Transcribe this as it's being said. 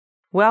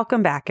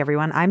Welcome back,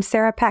 everyone. I'm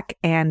Sarah Peck,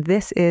 and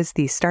this is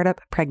the Startup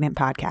Pregnant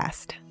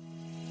Podcast.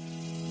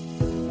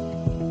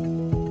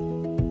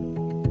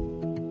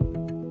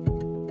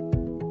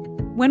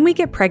 When we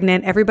get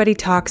pregnant, everybody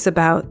talks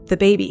about the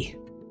baby.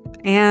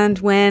 And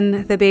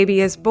when the baby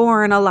is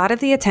born, a lot of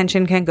the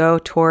attention can go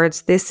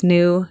towards this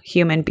new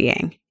human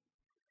being.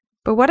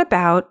 But what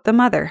about the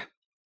mother?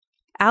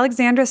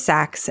 Alexandra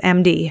Sachs,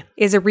 MD,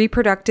 is a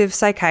reproductive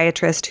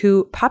psychiatrist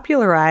who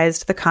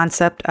popularized the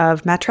concept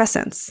of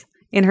matrescence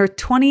in her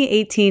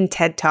 2018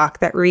 TED Talk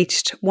that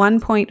reached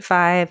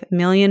 1.5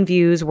 million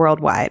views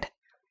worldwide.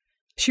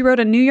 She wrote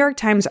a New York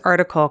Times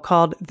article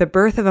called The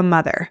Birth of a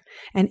Mother,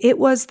 and it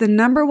was the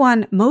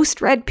 #1 most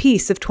read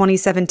piece of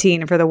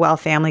 2017 for the Well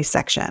Family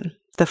section.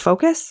 The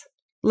focus?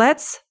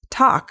 Let's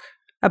talk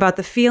about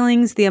the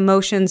feelings, the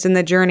emotions, and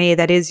the journey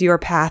that is your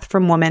path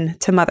from woman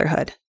to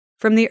motherhood.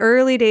 From the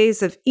early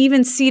days of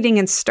even seeding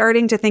and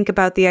starting to think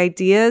about the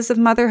ideas of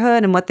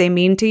motherhood and what they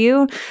mean to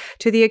you,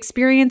 to the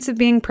experience of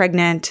being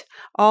pregnant,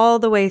 all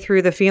the way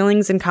through the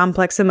feelings and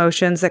complex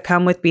emotions that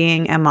come with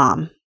being a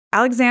mom.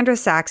 Alexandra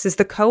Sachs is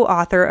the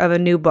co-author of a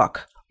new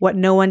book, What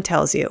No One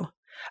Tells You,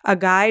 a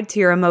guide to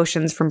your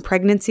emotions from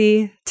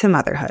pregnancy to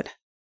motherhood.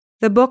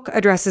 The book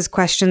addresses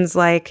questions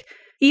like,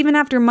 even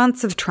after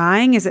months of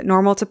trying, is it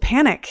normal to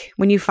panic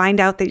when you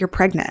find out that you're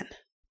pregnant?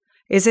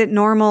 Is it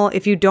normal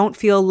if you don't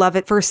feel love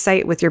at first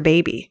sight with your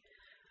baby?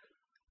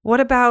 What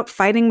about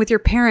fighting with your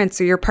parents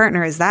or your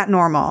partner? Is that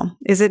normal?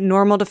 Is it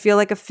normal to feel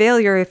like a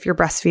failure if you're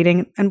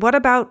breastfeeding? And what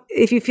about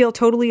if you feel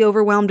totally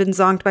overwhelmed and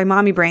zonked by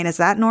mommy brain? Is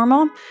that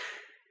normal?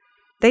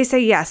 They say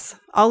yes,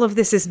 all of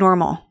this is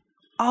normal.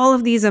 All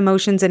of these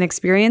emotions and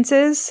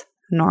experiences,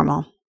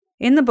 normal.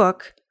 In the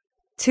book,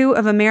 2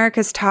 of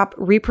America's top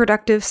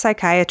reproductive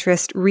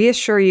psychiatrists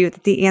reassure you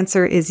that the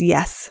answer is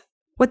yes.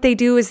 What they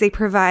do is they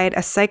provide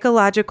a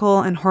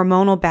psychological and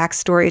hormonal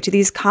backstory to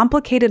these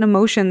complicated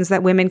emotions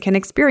that women can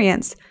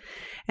experience.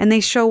 And they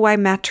show why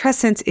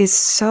matrescence is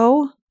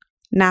so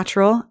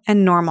natural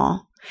and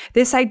normal.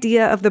 This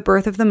idea of the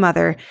birth of the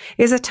mother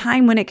is a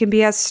time when it can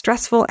be as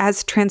stressful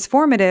as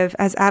transformative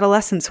as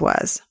adolescence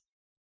was.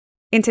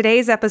 In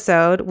today's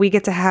episode, we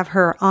get to have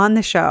her on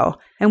the show,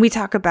 and we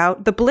talk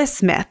about the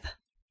bliss myth,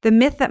 the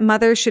myth that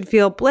mothers should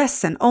feel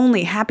bliss and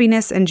only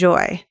happiness and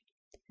joy.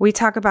 We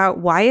talk about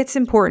why it's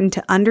important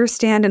to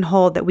understand and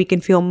hold that we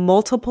can feel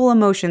multiple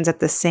emotions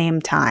at the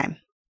same time.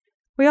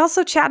 We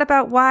also chat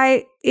about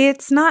why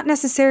it's not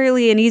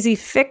necessarily an easy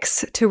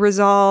fix to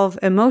resolve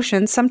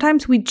emotions.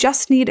 Sometimes we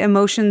just need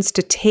emotions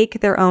to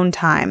take their own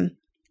time.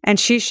 And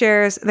she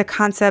shares the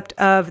concept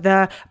of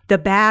the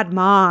bad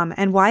mom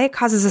and why it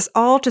causes us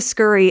all to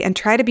scurry and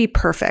try to be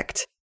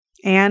perfect.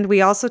 And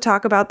we also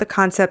talk about the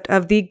concept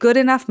of the good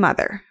enough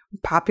mother,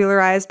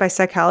 popularized by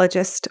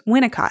psychologist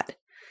Winnicott,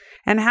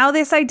 and how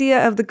this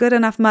idea of the good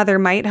enough mother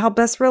might help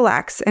us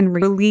relax and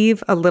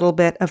relieve a little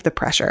bit of the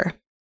pressure.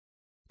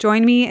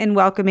 Join me in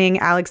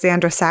welcoming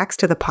Alexandra Sachs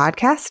to the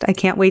podcast. I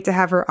can't wait to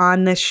have her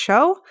on this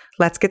show.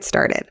 Let's get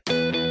started.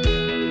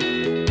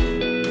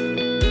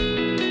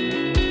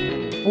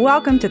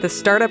 Welcome to the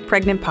Startup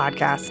Pregnant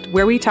Podcast,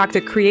 where we talk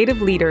to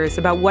creative leaders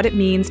about what it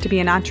means to be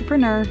an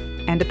entrepreneur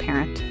and a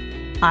parent.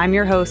 I'm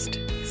your host,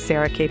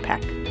 Sarah K.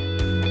 Peck.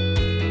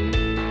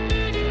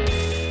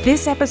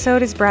 This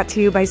episode is brought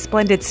to you by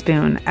Splendid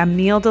Spoon, a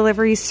meal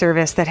delivery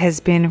service that has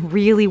been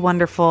really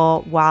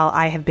wonderful while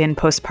I have been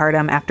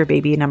postpartum after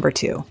baby number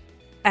 2.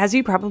 As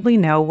you probably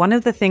know, one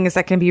of the things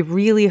that can be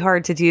really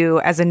hard to do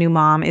as a new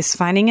mom is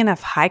finding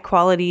enough high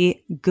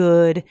quality,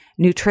 good,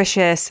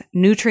 nutritious,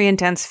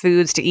 nutrient-dense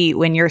foods to eat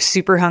when you're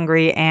super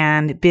hungry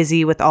and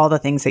busy with all the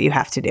things that you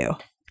have to do.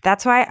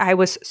 That's why I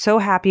was so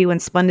happy when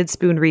Splendid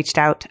Spoon reached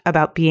out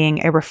about being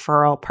a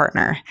referral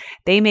partner.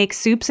 They make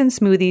soups and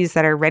smoothies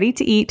that are ready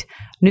to eat,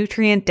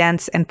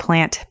 nutrient-dense, and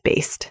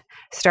plant-based.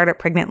 Startup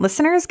Pregnant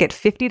listeners get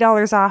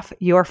 $50 off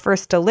your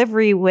first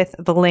delivery with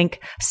the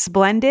link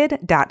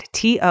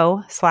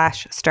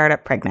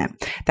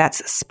splendid.to/startuppregnant.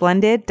 That's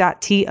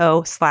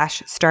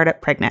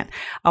splendid.to/startuppregnant.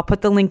 I'll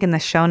put the link in the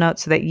show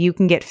notes so that you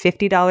can get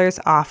 $50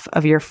 off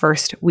of your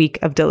first week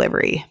of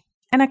delivery.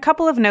 And a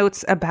couple of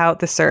notes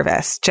about the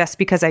service, just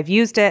because I've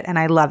used it and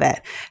I love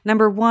it.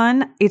 Number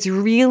 1, it's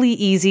really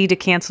easy to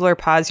cancel or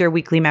pause your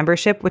weekly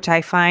membership, which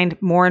I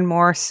find more and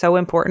more so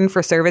important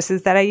for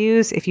services that I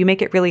use. If you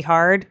make it really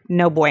hard,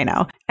 no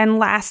bueno. And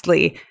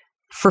lastly,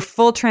 for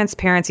full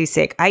transparency's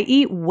sake, I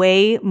eat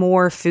way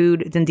more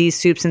food than these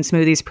soups and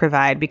smoothies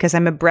provide because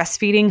I'm a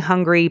breastfeeding,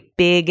 hungry,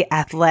 big,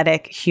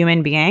 athletic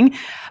human being,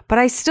 but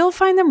I still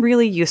find them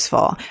really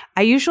useful.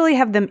 I usually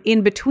have them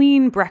in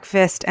between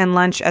breakfast and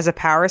lunch as a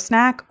power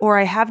snack, or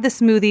I have the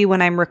smoothie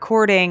when I'm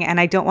recording and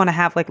I don't want to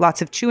have like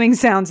lots of chewing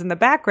sounds in the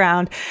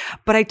background,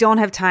 but I don't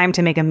have time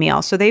to make a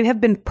meal. So they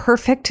have been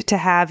perfect to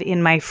have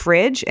in my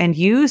fridge and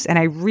use, and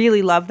I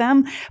really love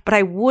them, but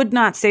I would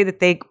not say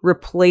that they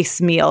replace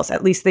meals.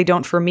 At least they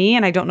don't for me,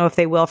 and I don't know if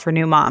they will for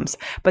new moms,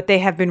 but they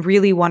have been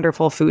really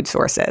wonderful food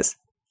sources.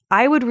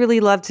 I would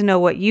really love to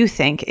know what you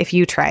think if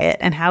you try it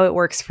and how it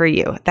works for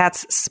you.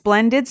 That's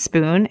Splendid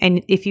Spoon.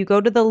 And if you go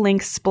to the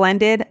link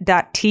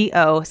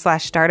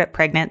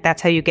splendid.to/startuppregnant,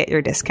 that's how you get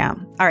your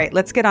discount. All right,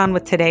 let's get on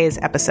with today's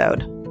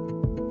episode.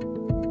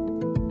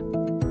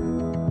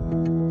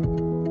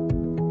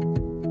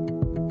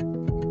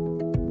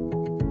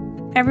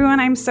 Everyone,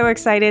 I'm so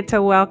excited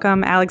to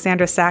welcome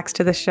Alexandra Sachs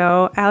to the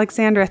show.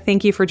 Alexandra,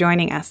 thank you for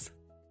joining us.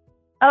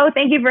 Oh,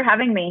 thank you for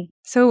having me.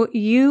 So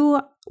you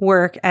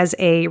work as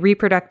a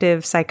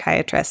reproductive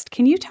psychiatrist.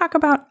 Can you talk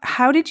about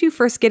how did you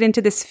first get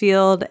into this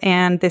field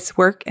and this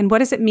work, and what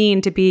does it mean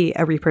to be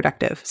a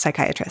reproductive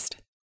psychiatrist?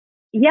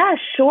 Yeah,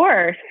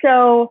 sure.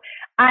 So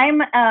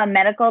I'm a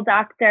medical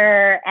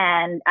doctor,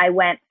 and I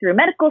went through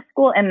medical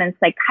school and then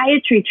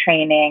psychiatry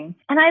training.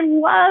 And I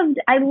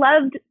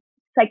loved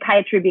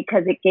psychiatry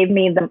because it gave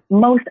me the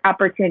most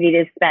opportunity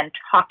to spend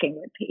talking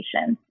with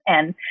patients.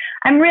 And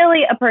I'm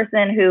really a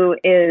person who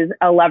is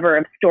a lover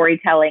of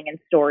storytelling and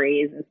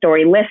stories and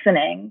story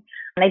listening.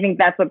 And I think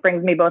that's what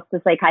brings me both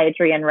to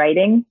psychiatry and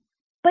writing.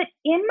 But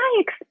in my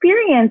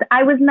experience,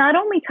 I was not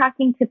only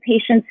talking to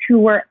patients who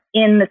were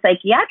in the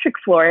psychiatric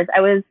floors,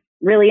 I was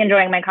really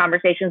enjoying my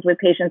conversations with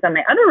patients on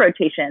my other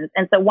rotations.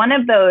 And so one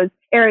of those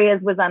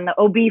areas was on the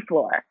OB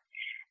floor.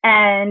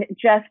 And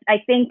I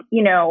think,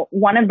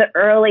 one of the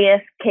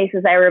earliest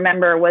cases I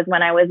remember was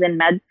when I was in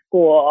med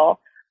school.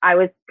 I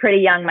was pretty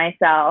young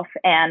myself,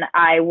 and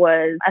I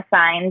was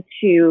assigned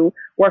to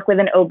work with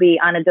an OB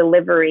on a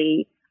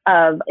delivery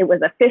it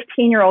was a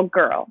 15-year-old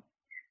girl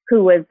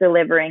who was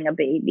delivering a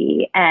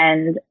baby.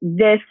 And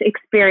this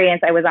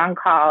experience, I was on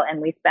call, and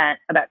we spent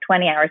about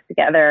 20 hours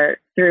together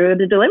through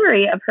the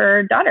delivery of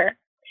her daughter.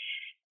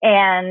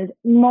 And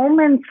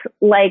moments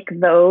like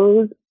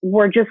those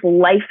were just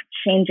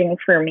life-changing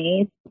for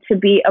me, to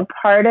be a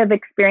part of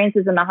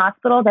experiences in the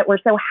hospital that were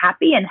so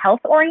happy and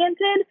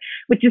health-oriented,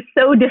 which is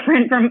so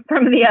different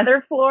from the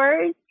other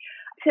floors,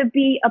 to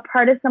be a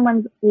part of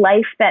someone's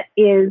life that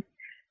is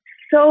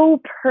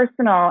so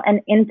personal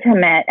and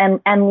intimate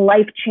and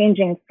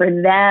life-changing for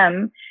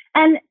them.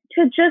 And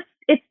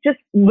it's just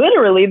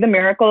literally the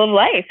miracle of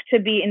life to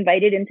be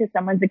invited into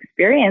someone's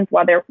experience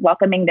while they're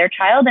welcoming their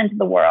child into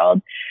the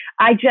world.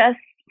 I just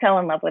fell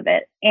in love with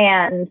it.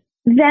 And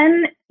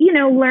then,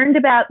 learned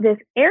about this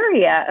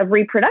area of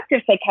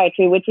reproductive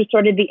psychiatry, which is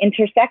sort of the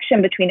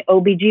intersection between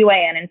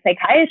OBGYN and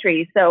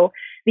psychiatry. So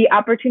the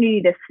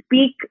opportunity to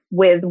speak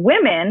with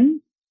women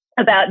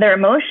about their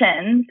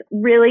emotions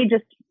really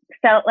just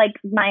felt like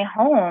my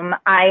home.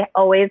 I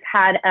always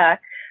had a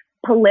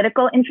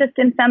political interest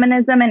in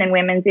feminism and in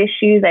women's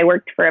issues. I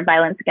worked for a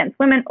violence against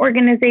women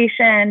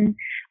organization.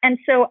 And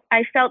so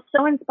I felt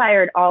so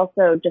inspired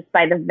also just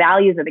by the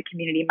values of the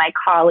community, my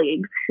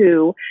colleagues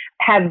who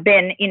have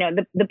been,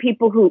 the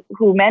people who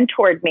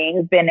mentored me,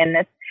 who've been in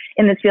this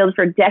field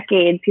for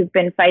decades, who've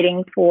been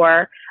fighting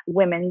for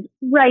women's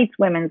rights,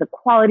 women's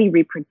equality,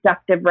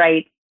 reproductive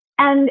rights.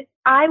 And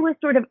I was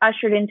sort of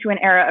ushered into an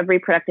era of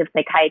reproductive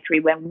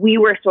psychiatry when we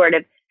were sort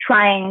of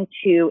trying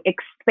to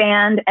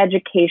expand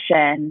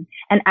education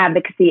and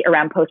advocacy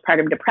around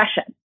postpartum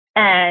depression.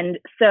 And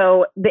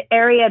so the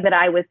area that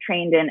I was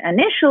trained in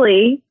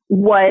initially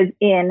was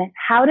in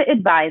how to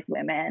advise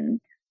women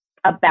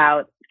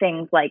about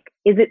things like,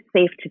 is it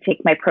safe to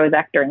take my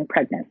Prozac during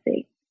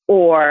pregnancy?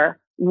 Or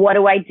what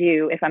do I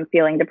do if I'm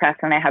feeling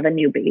depressed when I have a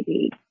new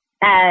baby?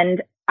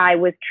 And I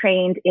was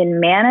trained in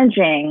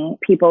managing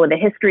people with a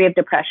history of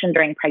depression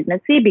during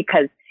pregnancy,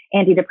 because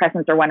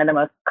antidepressants are one of the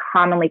most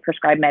commonly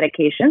prescribed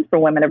medications for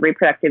women of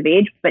reproductive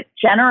age, but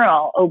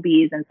general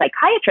OBs and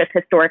psychiatrists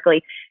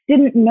historically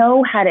didn't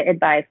know how to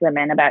advise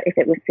women about if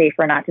it was safe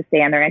or not to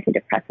stay on their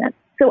antidepressants.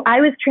 So I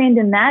was trained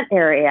in that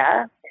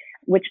area,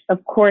 which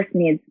of course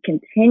needs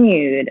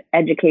continued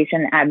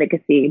education and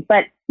advocacy.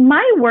 But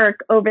my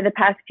work over the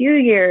past few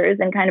years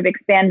and kind of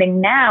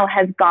expanding now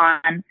has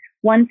gone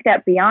one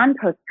step beyond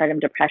postpartum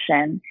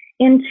depression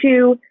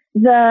into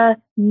the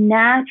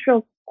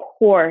natural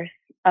course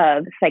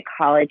of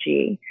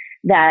psychology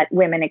that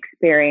women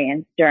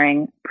experience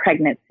during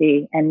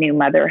pregnancy and new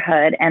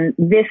motherhood. And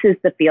this is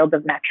the field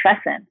of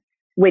matrescence,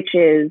 which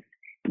is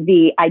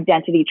the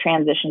identity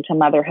transition to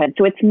motherhood.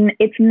 So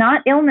it's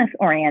not illness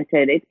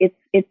oriented. It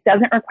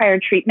doesn't require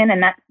treatment.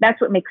 And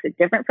that's what makes it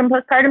different from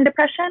postpartum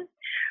depression.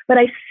 But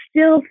I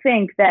still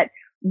think that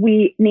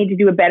we need to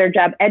do a better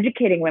job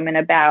educating women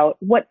about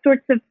what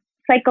sorts of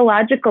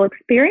psychological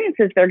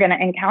experiences they're going to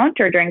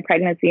encounter during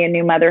pregnancy and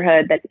new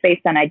motherhood that's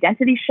based on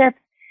identity shifts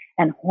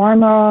and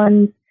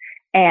hormones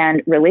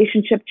and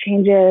relationship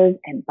changes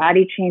and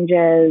body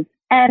changes.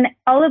 And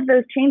all of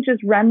those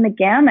changes run the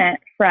gamut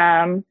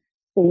from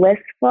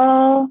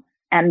blissful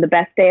and the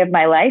best day of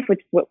my life, which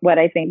is what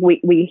I think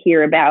we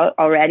hear about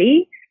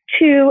already,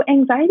 to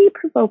anxiety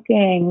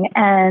provoking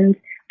and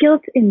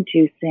guilt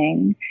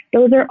inducing.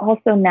 Those are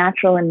also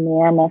natural and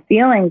normal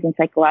feelings and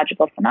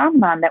psychological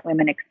phenomenon that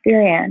women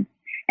experience.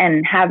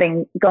 And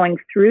going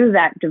through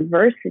that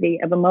diversity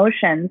of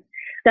emotions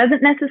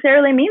doesn't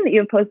necessarily mean that you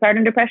have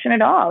postpartum depression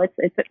at all.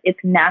 It's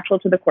natural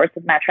to the course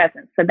of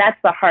matrescence. So that's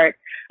the heart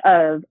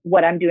of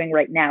what I'm doing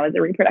right now as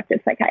a reproductive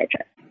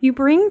psychiatrist. You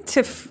bring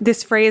to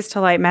this phrase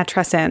to light,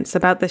 matrescence,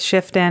 about the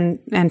shift and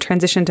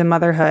transition to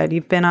motherhood.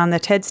 You've been on the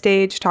TED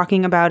stage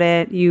talking about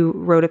it. You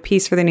wrote a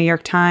piece for the New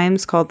York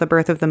Times called The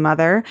Birth of the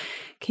Mother.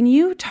 Can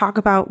you talk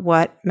about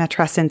what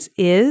matrescence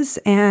is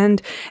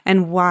and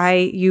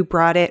why you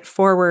brought it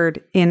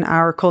forward in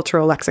our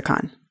cultural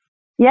lexicon?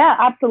 Yeah,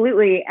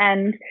 absolutely.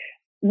 And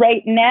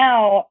right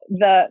now,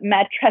 the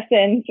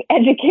matrescence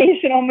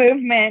educational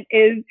movement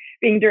is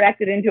being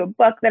directed into a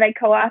book that I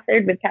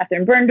co-authored with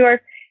Catherine Berndorf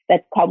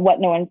that's called What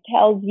No One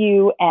Tells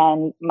You.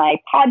 And my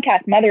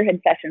podcast, Motherhood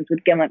Sessions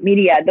with Gimlet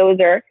Media, those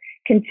are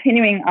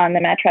continuing on the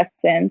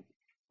matrescence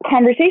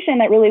conversation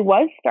that really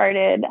was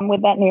started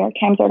with that New York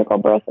Times article,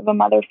 Birth of a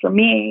Mother for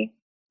Me.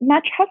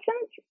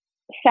 Matrescence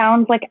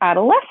sounds like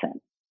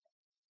adolescence.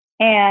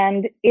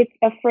 And it's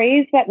a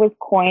phrase that was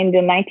coined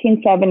in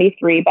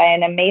 1973 by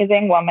an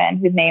amazing woman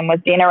whose name was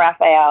Dina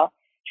Raphael.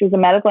 She was a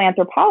medical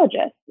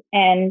anthropologist.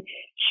 And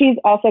she's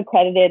also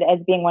credited as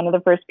being one of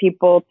the first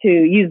people to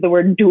use the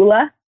word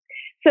doula.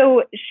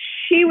 So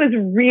she was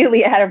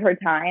really ahead of her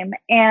time.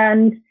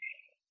 And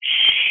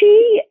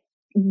she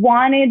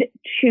wanted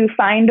to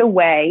find a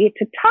way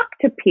to talk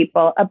to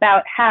people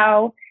about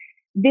how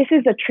this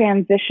is a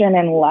transition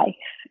in life.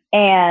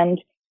 And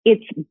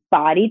its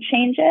body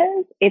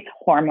changes, its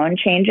hormone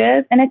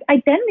changes, and its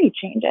identity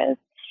changes.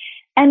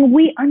 And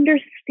we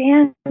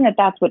understand that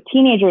that's what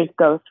teenagers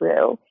go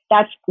through.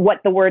 That's what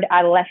the word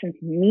adolescence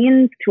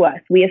means to us.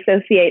 We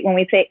associate, when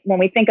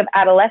we think of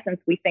adolescence,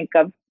 we think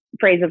of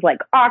phrases like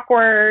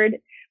awkward,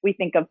 we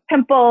think of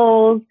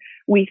pimples,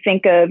 we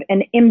think of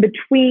an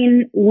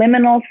in-between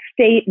liminal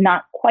state,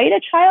 not quite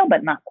a child,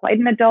 but not quite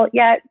an adult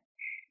yet.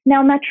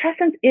 Now,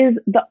 matrescence is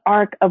the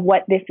arc of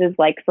what this is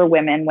like for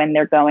women when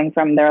they're going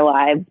from their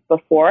lives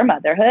before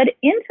motherhood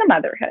into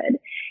motherhood.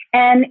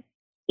 And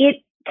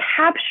it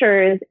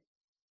captures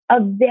a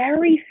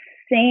very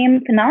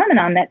same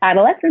phenomenon that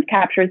adolescence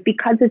captures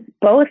because it's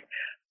both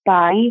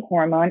body,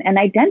 hormone, and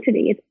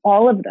identity. It's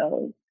all of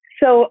those.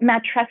 So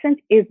matrescence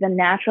is the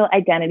natural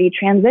identity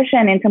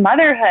transition into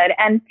motherhood.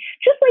 And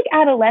just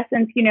like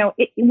adolescence,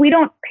 we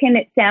don't pin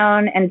it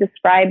down and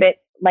describe it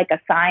like a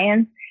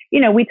science.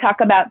 We talk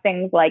about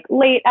things like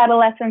late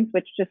adolescence,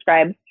 which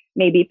describes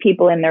maybe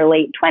people in their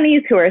late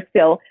 20s who are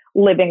still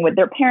living with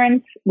their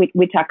parents.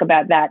 We talk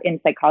about that in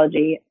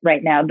psychology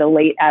right now, the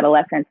late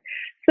adolescence.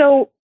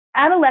 So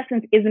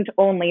adolescence isn't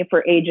only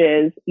for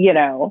ages,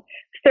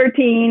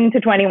 13 to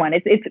 21.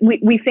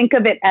 We think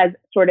of it as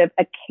sort of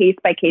a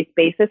case-by-case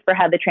basis for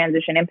how the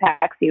transition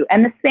impacts you.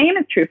 And the same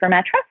is true for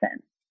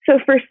matrescence. So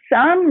for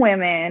some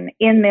women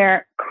in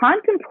their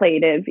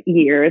contemplative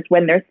years,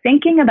 when they're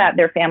thinking about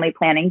their family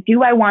planning,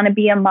 do I want to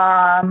be a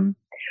mom?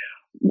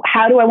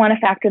 How do I want to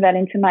factor that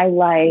into my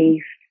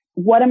life?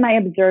 What am I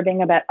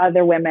observing about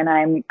other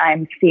women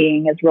I'm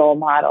seeing as role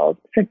models?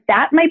 So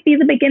that might be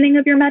the beginning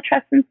of your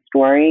matrescence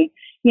story.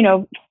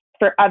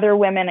 For other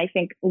women, I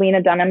think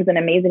Lena Dunham's an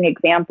amazing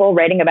example,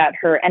 writing about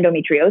her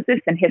endometriosis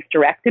and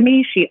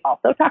hysterectomy. She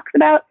also talks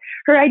about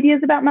her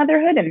ideas about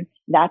motherhood, and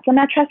that's a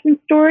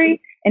matrescence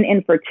story. An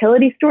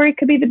infertility story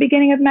could be the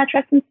beginning of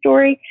matrescence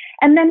story.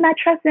 And then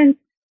matrescence,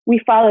 we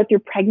follow through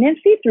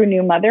pregnancy, through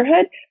new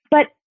motherhood.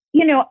 But,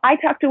 I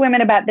talk to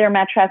women about their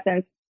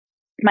matrescence.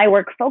 My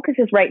work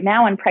focuses right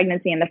now on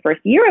pregnancy in the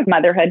first year of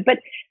motherhood, but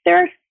there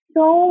are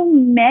so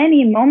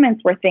many moments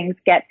where things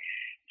get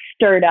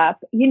stirred up,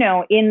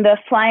 in the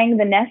flying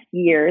the nest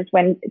years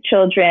when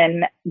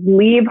children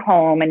leave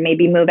home and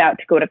maybe move out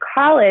to go to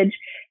college.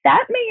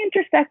 That may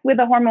intersect with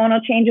a hormonal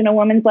change in a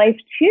woman's life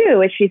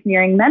too, as she's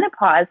nearing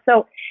menopause.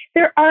 So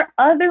there are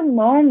other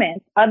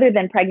moments other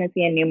than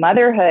pregnancy and new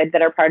motherhood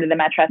that are part of the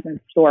matrescence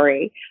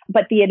story.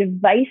 But the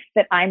advice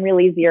that I'm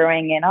really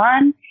zeroing in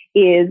on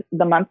is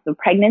the months of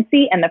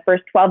pregnancy and the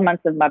first 12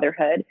 months of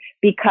motherhood,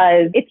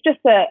 because it's just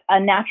a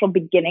natural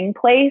beginning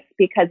place,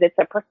 because it's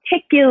a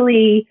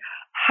particularly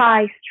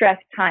high stress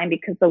time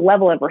because the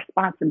level of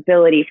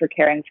responsibility for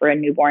caring for a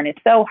newborn is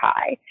so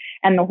high,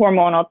 and the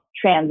hormonal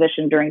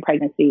transition during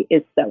pregnancy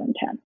is so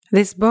intense.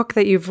 This book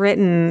that you've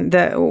written,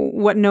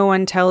 What No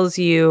One Tells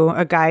You,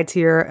 A Guide to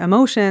Your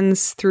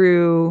Emotions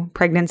Through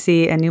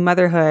Pregnancy and New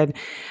Motherhood,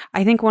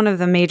 I think one of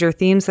the major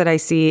themes that I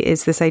see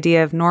is this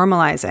idea of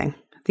normalizing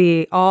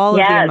all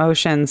of the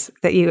emotions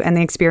that you and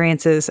the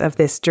experiences of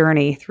this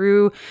journey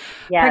through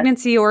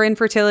pregnancy or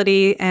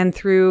infertility, and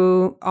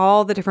through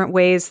all the different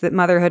ways that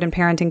motherhood and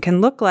parenting can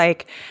look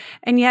like.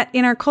 And yet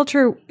in our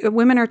culture,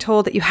 women are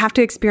told that you have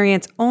to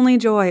experience only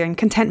joy and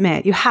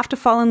contentment. You have to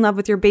fall in love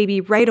with your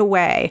baby right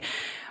away.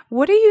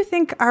 What do you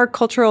think our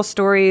cultural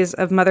stories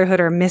of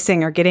motherhood are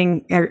missing or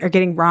getting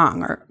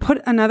wrong? Or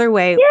put another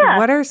way,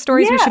 what are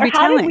stories we should be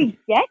telling? How did we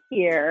get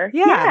here?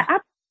 Yeah, absolutely.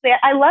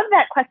 I love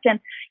that question.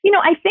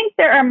 I think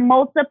there are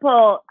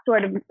multiple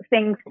sort of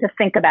things to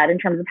think about in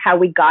terms of how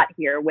we got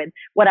here with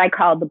what I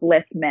call the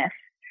bliss myth.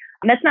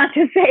 And that's not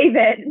to say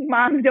that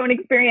moms don't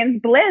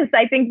experience bliss.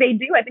 I think they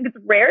do. I think it's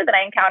rare that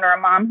I encounter a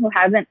mom who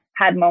hasn't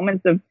had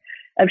moments of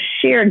of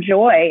sheer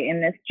joy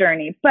in this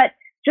journey. But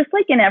just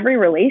like in every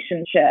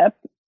relationship,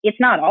 it's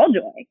not all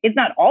joy. It's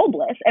not all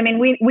bliss. I mean,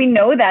 we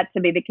know that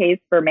to be the case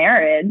for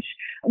marriage.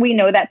 We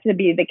know that to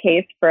be the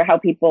case for how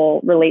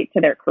people relate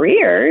to their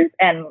careers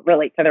and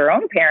relate to their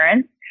own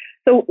parents.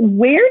 So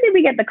where did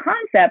we get the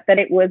concept that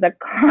it was a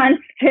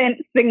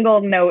constant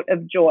single note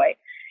of joy?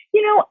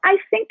 I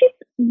think it's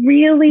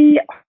really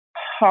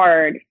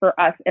hard for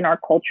us in our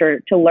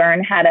culture to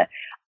learn how to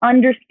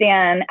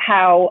understand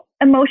how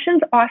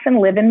emotions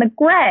often live in the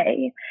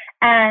gray.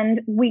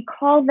 And we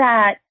call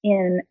that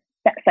in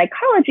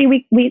psychology,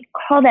 we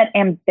call that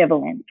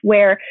ambivalence,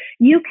 where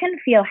you can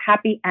feel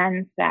happy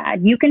and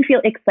sad. You can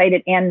feel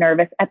excited and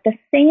nervous at the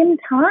same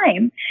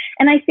time.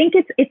 And I think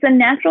it's a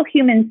natural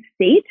human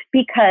state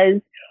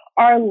because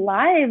our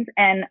lives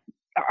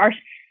are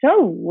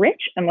so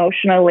rich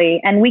emotionally,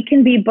 and we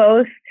can be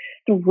both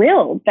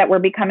thrilled that we're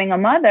becoming a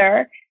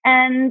mother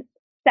and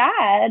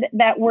sad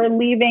that we're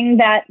leaving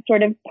that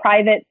sort of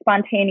private,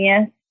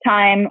 spontaneous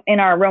time in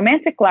our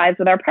romantic lives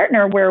with our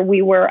partner where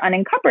we were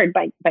unencumbered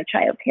by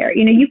childcare.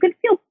 You can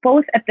feel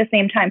both at the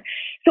same time.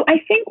 So I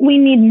think we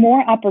need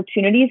more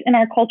opportunities in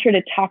our culture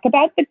to talk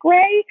about the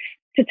gray,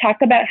 to talk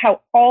about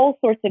how all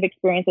sorts of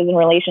experiences and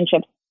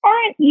relationships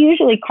aren't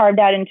usually carved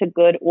out into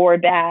good or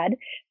bad.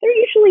 They're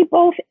usually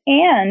both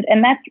and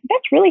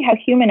that's really how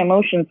human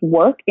emotions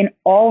work in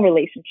all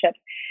relationships.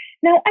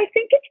 Now, I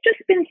think it's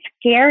just been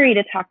scary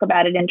to talk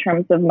about it in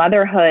terms of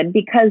motherhood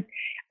because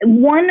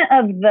one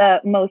of the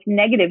most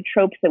negative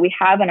tropes that we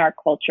have in our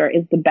culture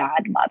is the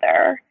bad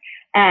mother.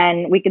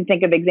 And we can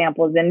think of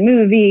examples in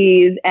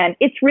movies, and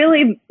it's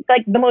really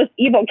like the most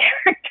evil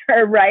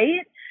character,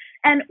 right?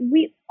 And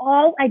we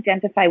all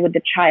identify with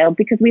the child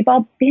because we've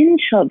all been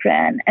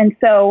children. And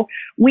so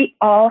we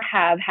all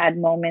have had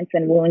moments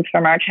and wounds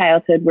from our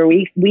childhood where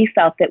we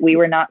felt that we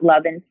were not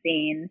loved and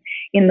seen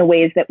in the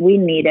ways that we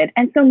needed.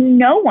 And so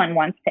no one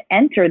wants to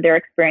enter their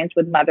experience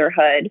with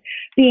motherhood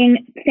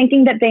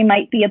thinking that they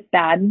might be a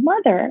bad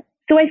mother.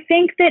 So I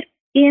think that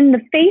in the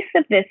face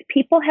of this,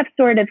 people have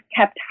sort of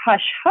kept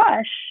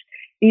hush-hush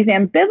these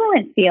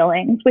ambivalent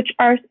feelings, which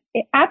are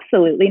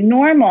absolutely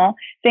normal.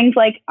 Things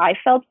like, I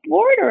felt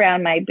bored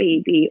around my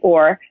baby,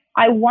 or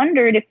I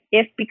wondered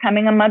if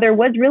becoming a mother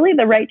was really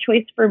the right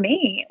choice for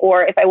me,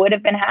 or if I would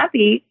have been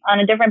happy on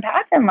a different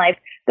path in life.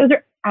 Those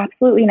are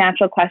absolutely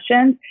natural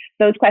questions.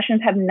 Those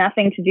questions have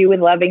nothing to do with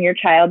loving your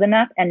child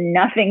enough and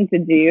nothing to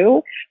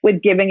do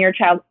with giving your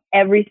child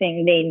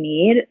everything they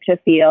need to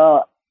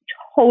feel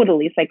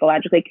totally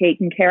psychologically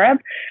taken care of.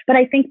 But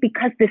I think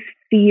because this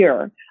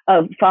fear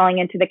of falling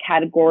into the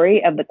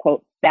category of the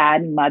quote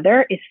bad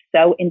mother is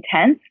so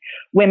intense,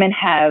 women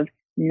have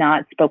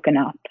not spoken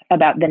up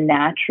about the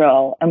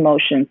natural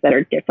emotions that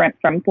are different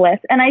from bliss.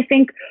 And I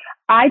think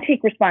I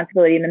take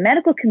responsibility in the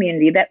medical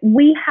community that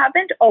we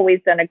haven't always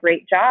done a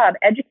great job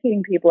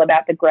educating people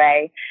about the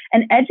gray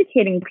and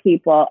educating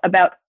people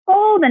about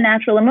all the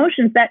natural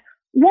emotions that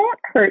won't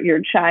hurt your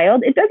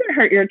child. It doesn't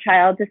hurt your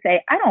child to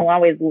say, I don't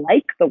always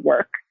like the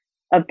work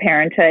of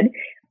parenthood.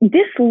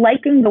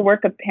 Disliking the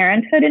work of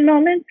parenthood in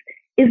moments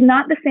is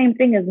not the same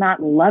thing as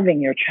not loving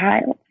your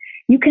child.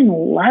 You can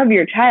love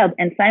your child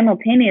and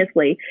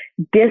simultaneously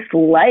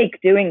dislike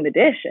doing the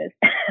dishes.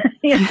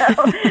 Those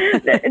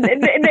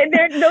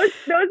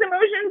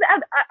emotions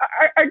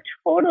are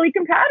totally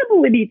compatible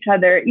with each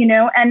other,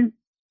 and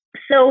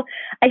so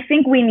I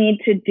think we need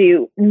to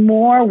do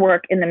more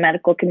work in the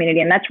medical community.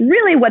 And that's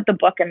really what the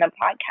book and the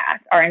podcast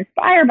are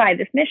inspired by,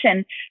 this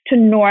mission to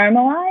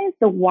normalize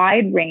the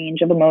wide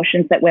range of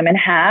emotions that women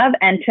have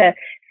and to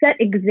set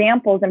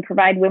examples and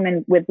provide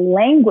women with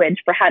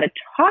language for how to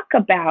talk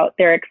about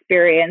their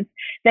experience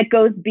that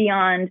goes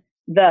beyond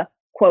the,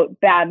 quote,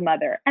 bad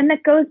mother, and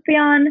that goes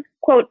beyond,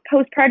 quote,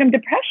 postpartum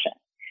depression,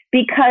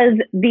 because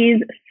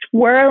these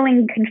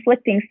swirling,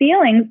 conflicting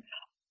feelings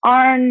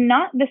are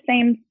not the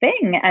same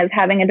thing as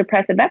having a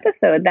depressive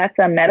episode. That's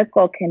a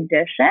medical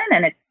condition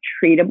and it's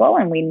treatable,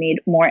 and we need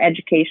more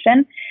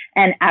education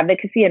and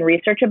advocacy and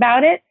research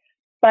about it.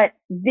 But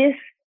this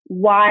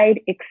wide,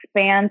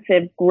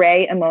 expansive,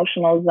 gray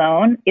emotional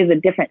zone is a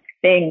different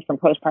thing from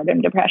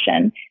postpartum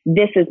depression.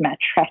 This is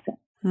matrescence.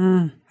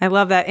 I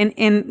love that.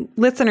 And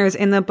listeners,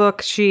 in the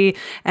book, she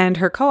and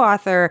her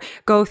co-author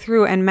go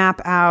through and map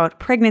out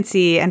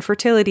pregnancy and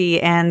fertility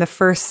and the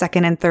first,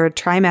 second, and third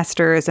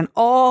trimesters and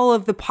all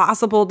of the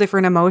possible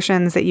different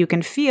emotions that you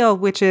can feel,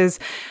 which is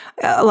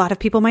a lot of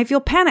people might feel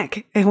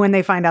panic when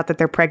they find out that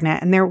they're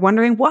pregnant and they're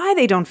wondering why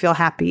they don't feel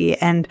happy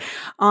and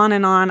on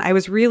and on.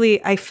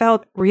 I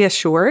felt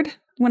reassured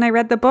when I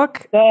read the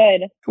book.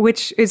 Good.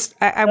 Which is,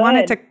 I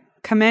wanted to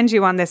commend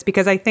you on this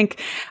because I think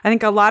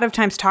a lot of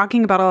times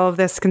talking about all of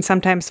this can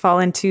sometimes fall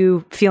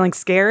into feeling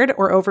scared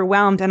or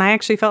overwhelmed. And I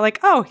actually felt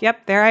like, oh,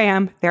 yep, there I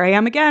am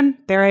again.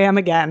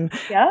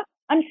 Yep.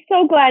 I'm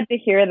so glad to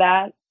hear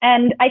that.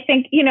 And I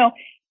think,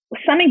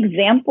 some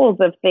examples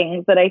of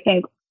things that I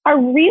think are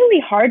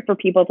really hard for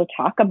people to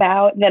talk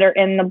about that are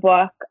in the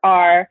book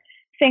are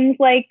things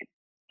like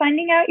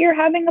finding out you're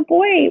having a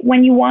boy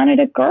when you wanted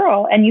a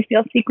girl and you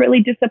feel secretly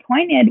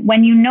disappointed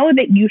when you know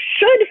that you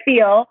should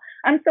feel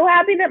I'm so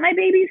happy that my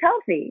baby's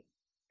healthy.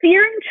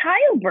 Fearing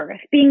childbirth,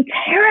 being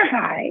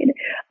terrified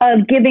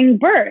of giving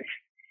birth.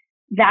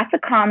 That's a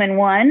common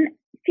one.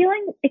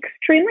 Feeling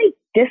extremely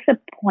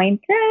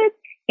disappointed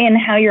in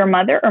how your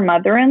mother or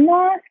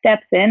mother-in-law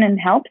steps in and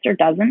helps or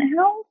doesn't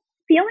help.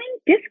 Feeling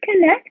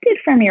disconnected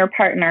from your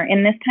partner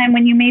in this time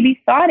when you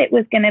maybe thought it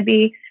was going to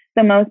be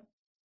the most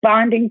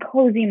bonding,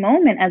 cozy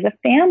moment as a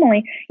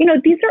family.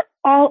 These are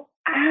all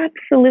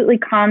absolutely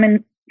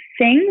common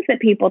things that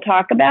people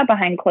talk about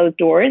behind closed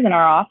doors in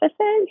our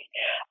offices.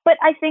 But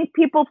I think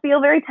people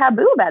feel very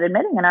taboo about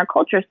admitting in our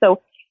culture.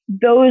 So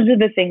those are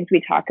the things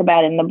we talk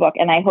about in the book.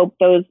 And I hope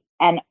those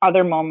and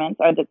other moments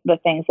are the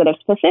things that have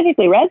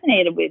specifically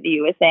resonated with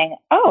you as saying,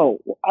 oh,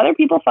 other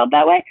people felt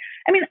that way.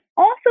 I mean,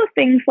 also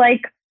things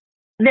like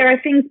there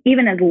are things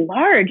even as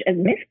large as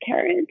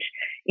miscarriage.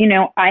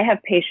 I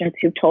have patients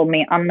who've told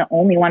me I'm the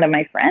only one of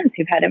my friends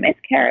who've had a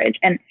miscarriage.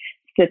 And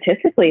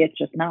statistically, it's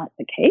just not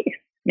the case.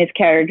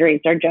 Miscarriage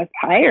rates are just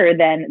higher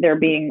than there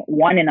being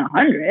 1 in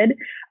 100.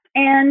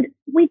 And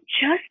we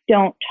just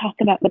don't talk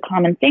about the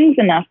common things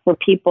enough for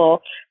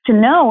people to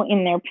know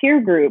in their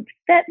peer groups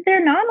that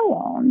they're not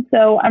alone.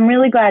 So I'm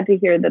really glad to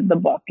hear that the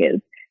book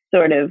is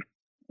sort of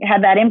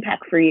had that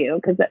impact for you,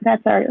 because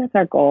that's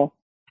our goal.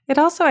 It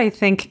also, I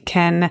think,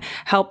 can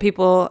help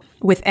people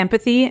with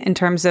empathy in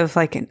terms of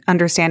like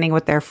understanding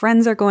what their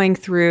friends are going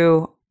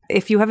through.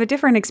 If you have a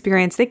different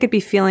experience, they could be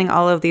feeling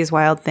all of these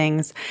wild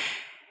things.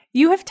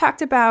 You have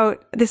talked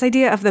about this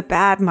idea of the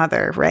bad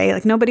mother, right?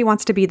 Like nobody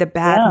wants to be the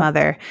bad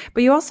mother.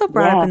 But you also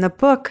brought up in the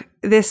book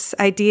this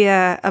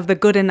idea of the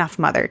good enough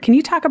mother. Can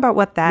you talk about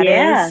what that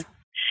is?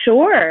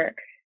 Sure.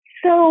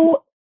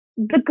 So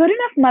the good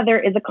enough mother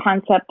is a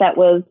concept that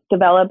was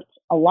developed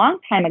a long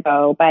time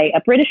ago by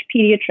a British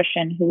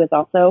pediatrician who was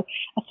also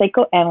a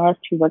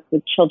psychoanalyst who worked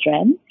with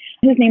children,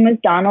 whose name was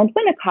Donald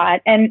Winnicott.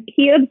 And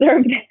he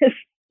observed this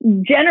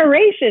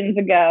generations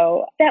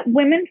ago, that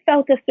women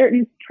felt a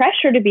certain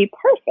pressure to be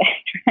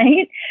perfect,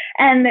 right?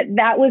 And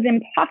that was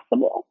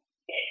impossible.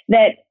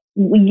 That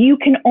you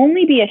can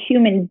only be a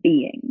human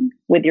being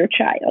with your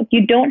child.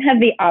 You don't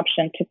have the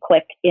option to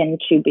click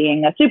into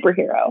being a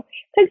superhero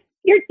because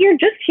you're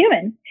just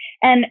human.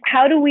 And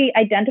how do we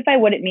identify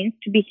what it means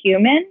to be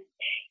human?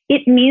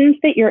 It means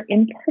that you're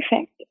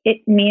imperfect.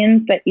 It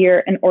means that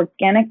you're an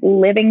organic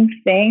living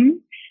thing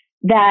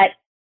that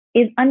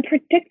is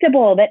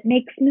unpredictable, that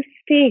makes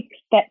mistakes,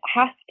 that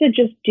has to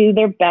just do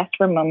their best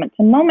from moment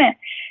to moment.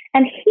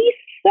 And he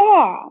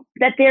saw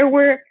that there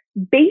were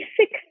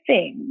basic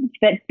things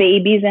that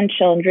babies and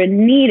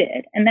children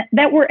needed and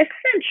that were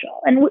essential.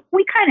 And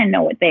we kind of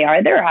know what they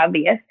are. They're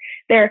obvious.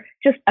 They're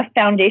just a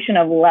foundation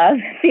of love,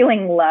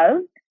 feeling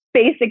love,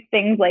 basic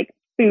things like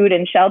food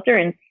and shelter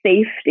and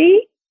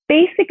safety,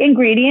 basic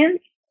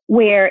ingredients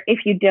where if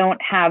you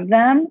don't have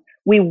them,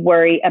 we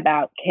worry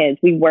about kids.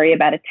 We worry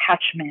about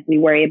attachment. We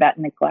worry about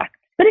neglect.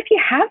 But if you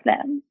have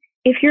them,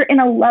 if you're in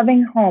a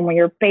loving home where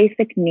your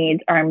basic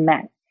needs are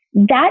met,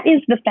 that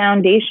is the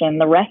foundation,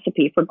 the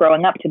recipe for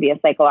growing up to be a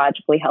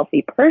psychologically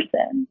healthy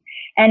person.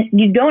 And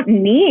you don't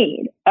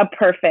need a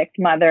perfect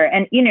mother.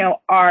 And,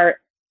 our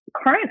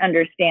current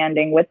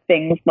understanding with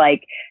things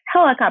like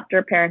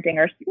helicopter parenting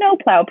or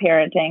snowplow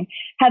parenting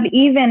have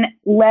even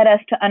led us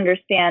to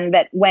understand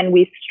that when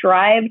we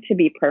strive to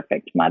be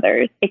perfect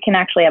mothers, it can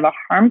actually have a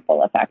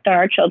harmful effect on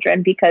our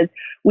children because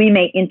we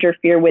may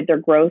interfere with their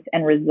growth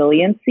and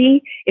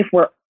resiliency if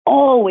we're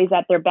always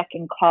at their beck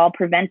and call,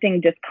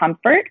 preventing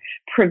discomfort,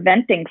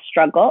 preventing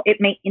struggle. It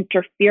may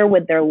interfere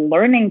with their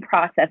learning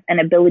process and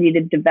ability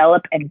to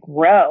develop and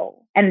grow.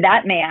 And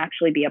that may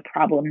actually be a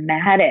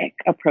problematic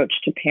approach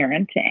to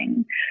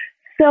parenting.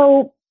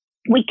 So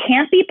we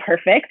can't be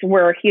perfect.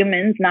 We're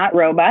humans, not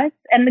robots.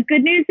 And the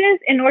good news is,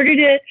 in order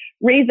to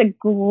raise a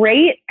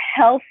great,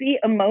 healthy,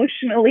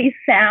 emotionally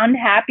sound,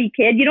 happy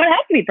kid, you don't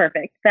have to be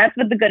perfect. That's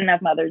what the good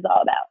enough mother is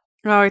all about.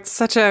 Oh, it's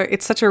such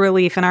a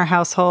relief in our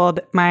household.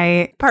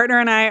 My partner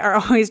and I are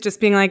always just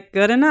being like,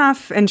 good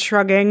enough, and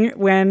shrugging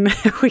when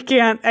we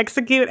can't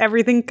execute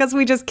everything because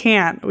we just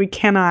can't. We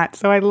cannot.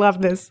 So I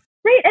love this.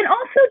 Right. And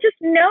also just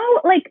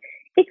know,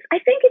 I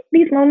think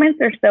these moments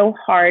are so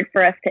hard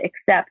for us to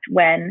accept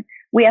when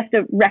we have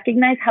to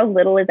recognize how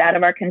little is out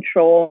of our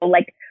control.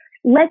 Like,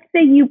 let's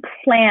say you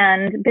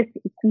planned this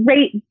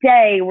great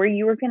day where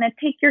you were going to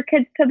take your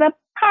kids to the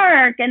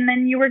park and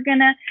then you were going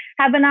to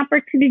have an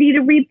opportunity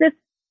to read this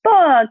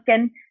book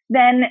and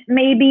then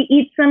maybe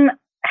eat some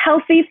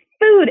healthy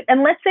food.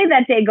 And let's say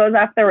that day goes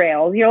off the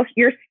rails.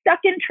 You're stuck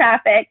in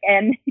traffic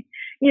and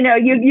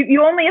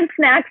you only have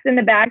snacks in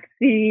the back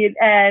seat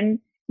and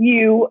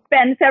you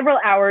spend several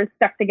hours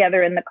stuck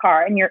together in the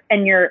car and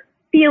you're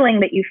feeling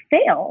that you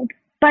failed.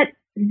 But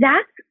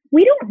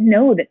we don't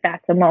know that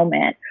that's a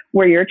moment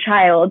where your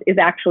child is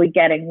actually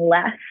getting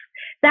less.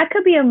 That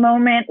could be a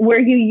moment where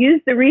you use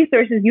the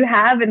resources you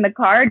have in the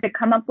car to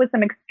come up with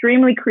some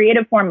extremely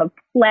creative form of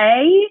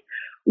play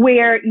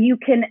where you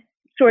can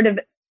sort of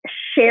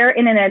share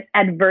in an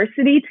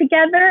adversity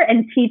together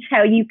and teach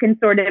how you can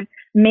sort of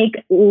make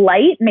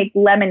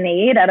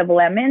lemonade out of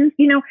lemons,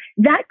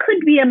 that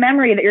could be a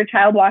memory that your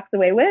child walks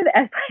away with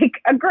as like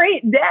a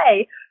great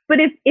day. But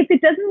if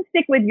it doesn't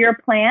stick with your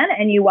plan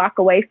and you walk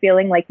away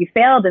feeling like you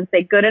failed and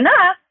say good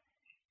enough,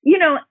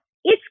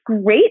 it's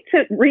great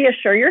to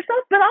reassure yourself,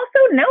 but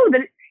also know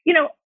that,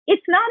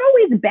 it's not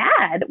always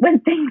bad when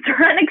things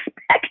are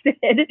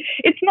unexpected.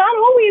 It's not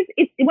always,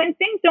 when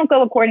things don't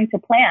go according to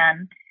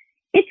plan,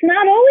 it's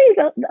not always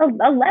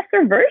a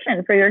lesser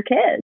version for your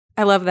kids.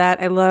 I love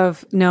that. I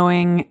love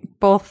knowing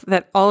both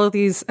that all of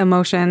these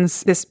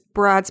emotions, this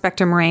broad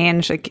spectrum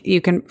range, like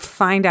you can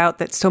find out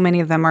that so many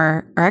of them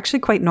are actually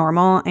quite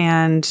normal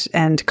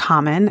and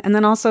common. And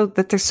then also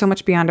that there's so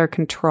much beyond our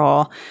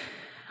control.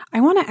 I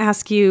want to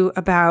ask you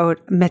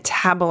about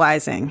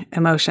metabolizing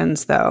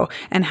emotions, though,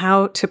 and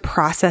how to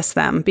process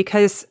them.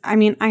 Because, I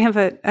have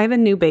a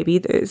new baby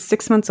that is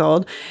 6 months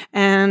old.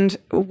 And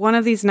one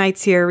of these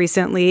nights here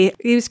recently,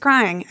 he was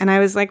crying. And I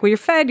was like, well, you're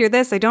fed, you're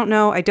this. I don't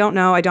know.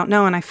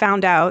 And I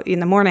found out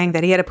in the morning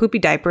that he had a poopy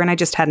diaper and I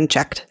just hadn't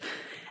checked.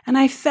 And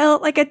I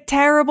felt like a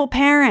terrible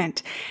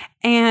parent.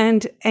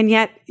 And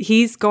yet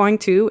he's going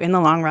to, in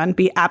the long run,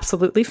 be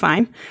absolutely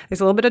fine. There's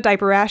a little bit of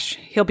diaper rash.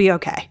 He'll be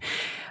okay.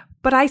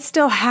 But I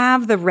still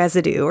have the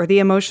residue or the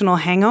emotional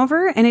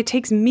hangover, and it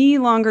takes me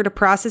longer to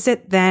process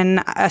it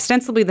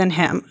ostensibly than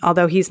him,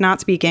 although he's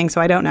not speaking,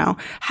 so I don't know.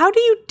 How do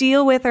you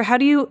deal with, or how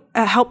do you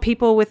help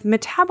people with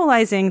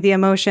metabolizing the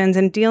emotions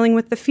and dealing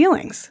with the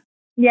feelings?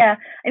 Yeah,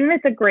 I think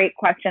that's a great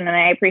question, and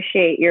I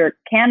appreciate your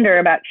candor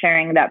about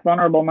sharing that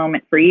vulnerable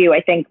moment for you.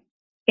 I think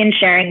in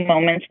sharing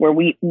moments where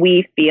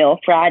we feel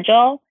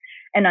fragile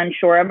and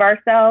unsure of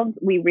ourselves,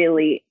 we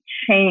really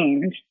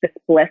change this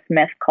bliss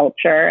myth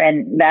culture.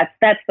 And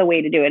that's the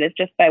way to do it, is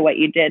just by what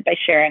you did, by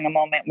sharing a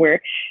moment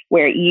where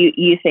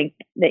you think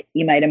that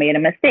you might have made a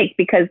mistake,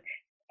 because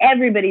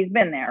everybody's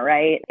been there,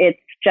 right?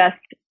 It's just,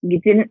 you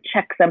didn't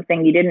check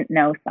something, you didn't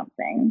know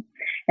something.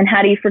 And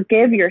how do you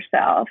forgive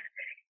yourself?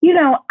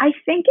 I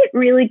think it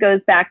really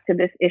goes back to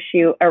this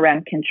issue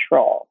around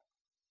control.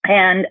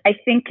 And I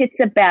think it's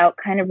about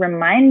kind of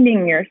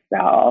reminding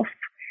yourself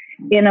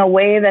in a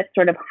way that's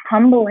sort of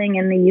humbling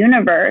in the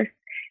universe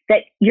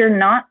that you're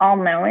not all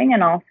knowing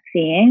and all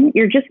seeing.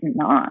 You're just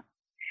not.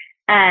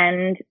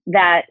 And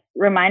that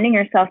reminding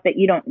yourself that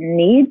you don't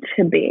need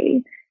to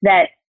be,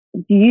 that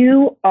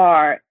you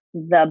are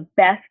the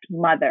best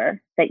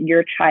mother that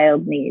your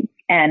child needs.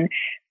 And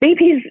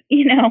babies,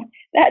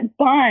 that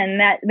bond,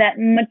 that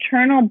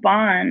maternal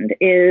bond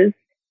is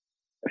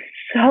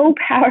so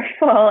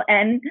powerful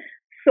and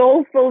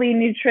soulfully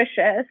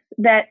nutritious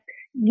that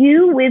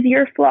you with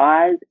your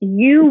flaws,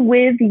 you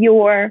with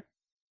your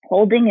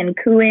holding and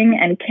cooing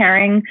and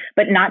caring,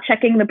 but not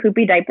checking the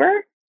poopy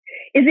diaper,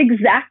 is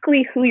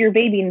exactly who your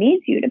baby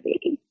needs you to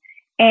be.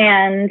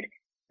 And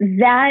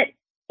that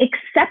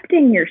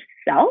accepting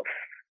yourself,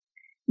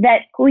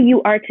 that who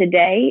you are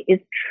today is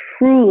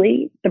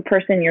truly the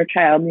person your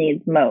child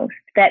needs most.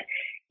 That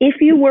if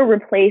you were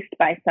replaced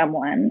by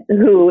someone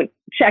who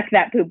checked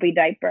that poopy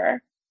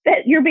diaper,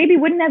 that your baby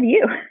wouldn't have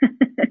you.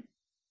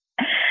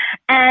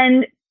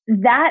 And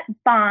that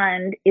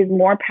bond is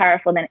more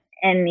powerful than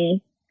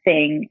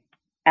anything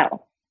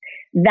else.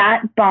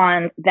 That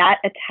bond, that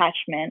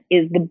attachment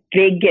is the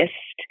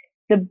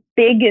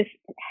biggest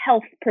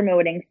health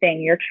promoting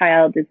thing your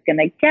child is going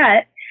to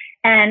get.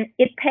 And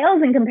it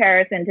pales in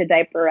comparison to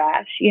diaper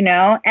rash,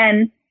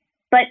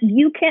 but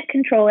you can't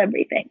control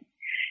everything.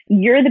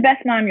 You're the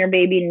best mom your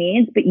baby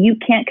needs, but you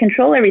can't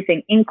control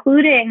everything,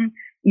 including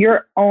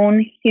your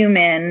own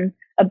human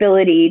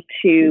ability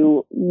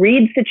to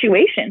read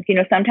situations.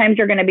 Sometimes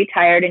you're going to be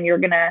tired and you're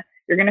going to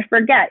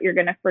forget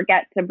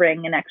to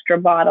bring an extra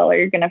bottle, or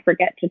you're going to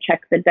forget to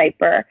check the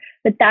diaper.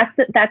 But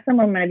that's a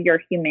moment of your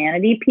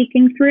humanity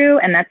peeking through.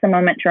 And that's a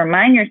moment to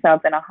remind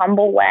yourself in a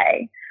humble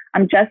way,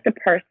 I'm just a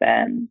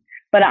person,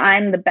 but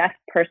I'm the best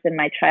person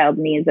my child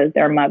needs as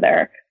their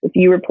mother. If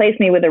you replace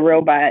me with a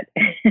robot,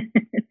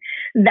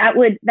 that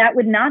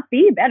would not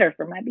be better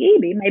for my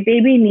baby. My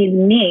baby needs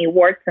me,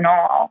 warts and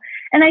all.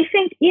 And I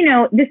think,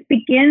 this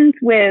begins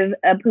with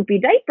a poopy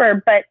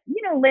diaper, but,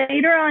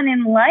 later on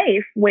in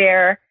life,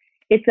 where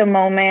it's a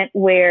moment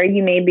where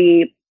you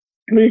maybe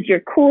lose your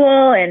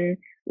cool, and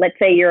let's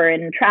say you're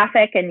in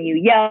traffic and you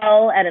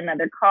yell at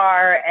another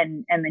car,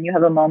 and then you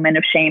have a moment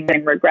of shame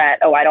and regret.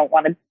 Oh, I don't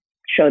want to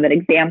show that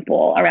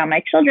example around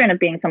my children of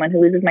being someone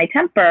who loses my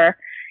temper.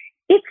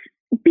 It's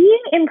being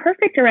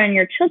imperfect around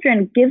your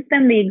children gives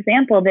them the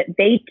example that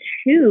they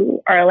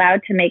too are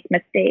allowed to make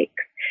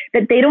mistakes,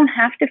 that they don't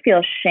have to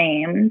feel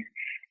shamed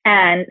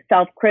and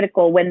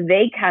self-critical when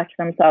they catch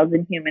themselves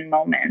in human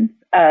moments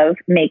of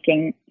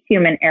making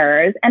human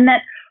errors. And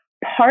that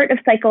part of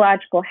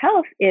psychological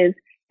health is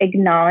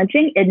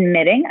acknowledging,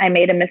 admitting I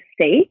made a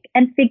mistake,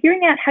 and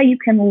figuring out how you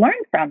can learn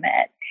from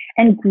it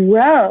and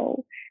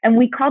grow. And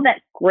we call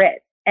that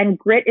grit. And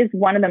grit is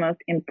one of the most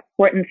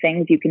important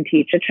things you can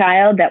teach a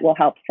child that will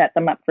help set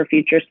them up for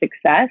future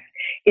success.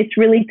 It's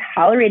really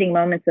tolerating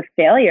moments of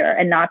failure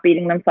and not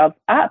beating themselves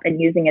up and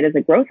using it as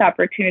a growth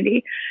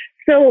opportunity.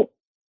 So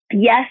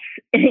yes,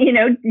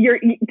 today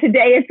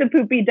it's a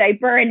poopy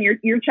diaper and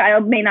your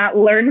child may not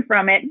learn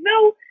from it.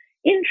 Though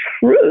in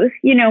truth,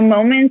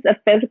 moments of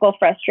physical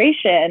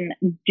frustration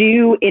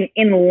do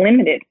in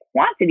limited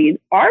quantities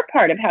are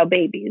part of how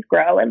babies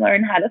grow and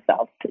learn how to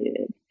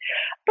self-soothe.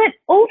 But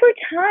over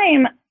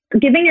time,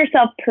 giving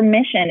yourself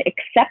permission,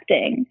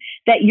 accepting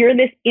that you're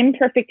this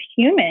imperfect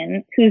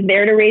human who's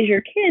there to raise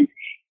your kids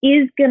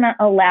is going to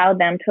allow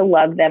them to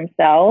love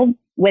themselves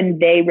when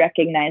they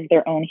recognize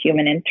their own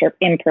human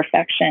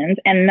imperfections.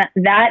 And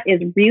that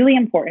is really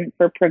important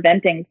for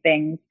preventing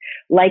things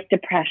like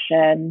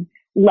depression,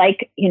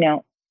 like,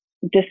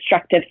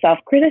 destructive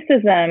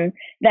self-criticism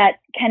that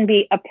can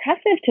be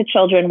oppressive to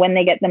children when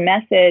they get the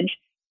message,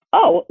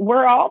 oh,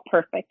 we're all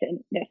perfect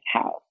in this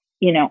house.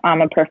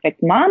 I'm a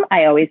perfect mom.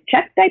 I always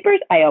check diapers.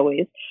 I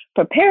always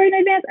prepare in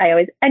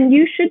advance. And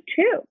you should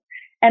too.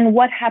 And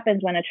what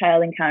happens when a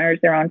child encounters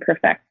their own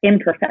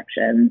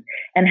imperfections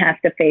and has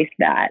to face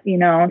that,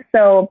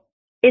 So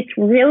it's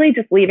really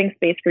just leaving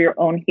space for your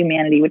own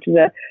humanity, which is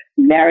a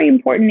very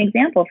important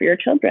example for your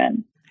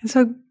children.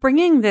 So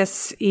bringing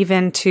this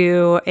even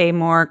to a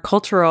more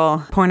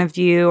cultural point of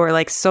view or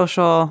like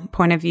social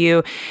point of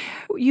view,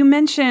 you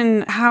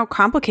mentioned how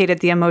complicated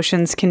the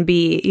emotions can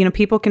be.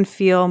 People can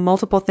feel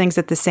multiple things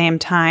at the same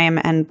time.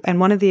 And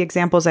one of the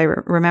examples I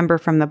remember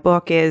from the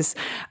book is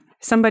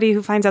somebody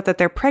who finds out that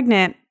they're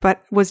pregnant,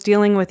 but was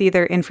dealing with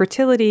either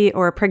infertility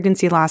or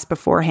pregnancy loss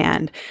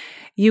beforehand.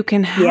 You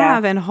can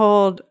have and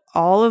hold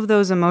all of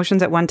those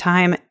emotions at one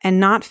time and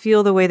not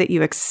feel the way that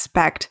you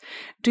expect.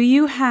 Do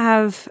you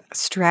have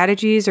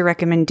strategies or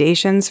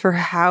recommendations for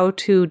how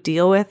to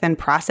deal with and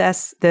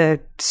process the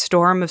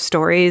storm of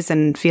stories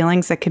and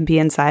feelings that can be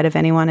inside of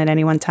anyone at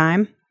any one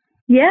time?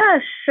 Yeah,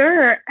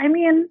 sure. I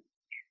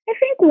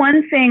think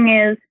one thing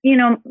is,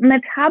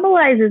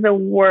 metabolize is a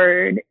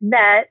word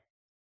that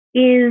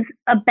is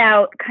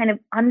about kind of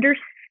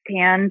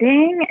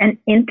understanding and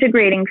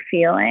integrating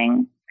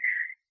feeling.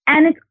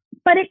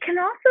 But it can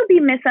also be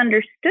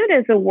misunderstood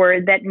as a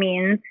word that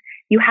means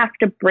you have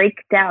to break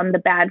down the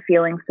bad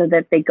feelings so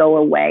that they go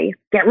away.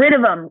 Get rid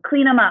of them,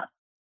 clean them up.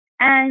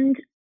 And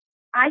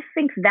I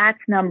think that's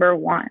number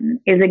one,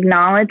 is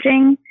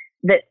acknowledging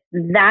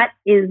that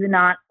is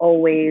not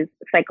always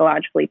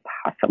psychologically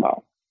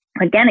possible.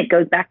 Again, it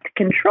goes back to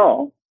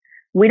control.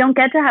 We don't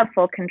get to have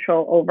full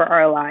control over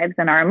our lives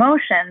and our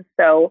emotions.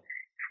 So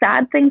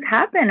sad things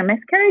happen. A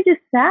miscarriage is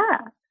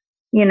sad.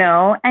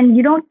 And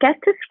you don't get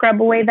to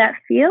scrub away that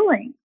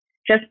feeling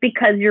just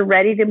because you're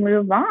ready to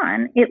move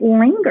on. It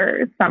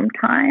lingers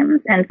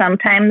sometimes, and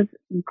sometimes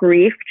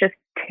grief just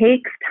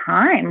takes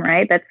time,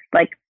 right? That's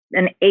like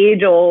an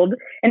age-old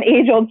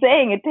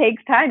saying. It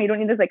takes time. You don't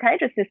need a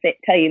psychiatrist to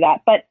tell you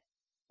that. But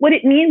what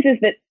it means is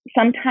that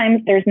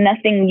sometimes there's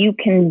nothing you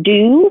can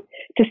do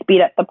to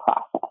speed up the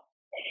process.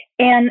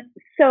 And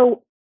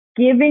so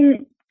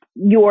giving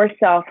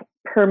yourself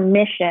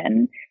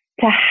permission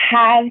to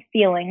have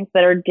feelings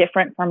that are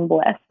different from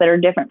bliss, that are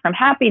different from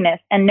happiness,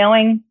 and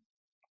knowing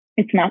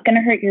it's not going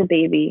to hurt your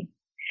baby.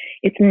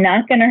 It's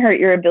not going to hurt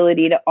your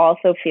ability to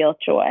also feel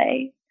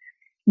joy.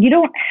 You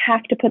don't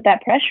have to put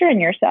that pressure on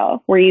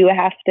yourself where you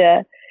have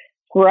to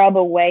scrub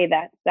away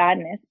that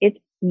sadness.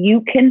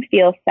 You can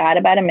feel sad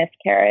about a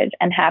miscarriage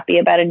and happy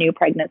about a new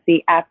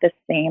pregnancy at the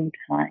same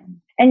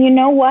time. And you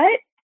know what?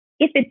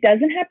 If it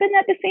doesn't happen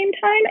at the same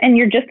time and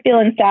you're just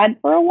feeling sad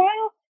for a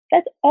while,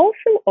 that's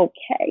also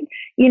okay.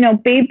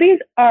 Babies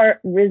are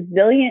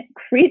resilient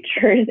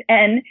creatures.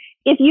 And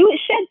if you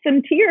shed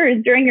some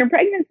tears during your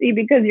pregnancy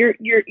because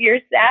you're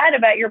sad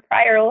about your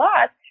prior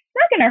loss, it's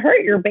not going to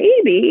hurt your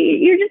baby.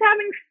 You're just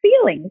having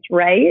feelings,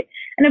 right?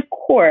 And of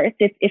course,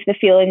 if the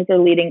feelings are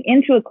leading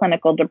into a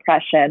clinical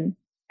depression,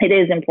 it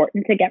is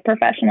important to get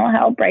professional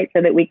help, right?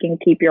 So that we can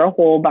keep your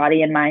whole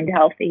body and mind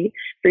healthy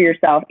for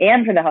yourself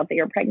and for the health of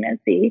your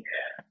pregnancy.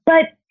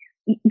 But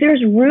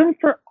there's room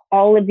for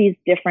all of these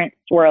different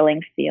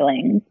swirling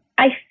feelings.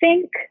 I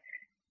think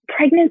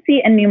pregnancy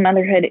and new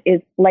motherhood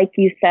is, like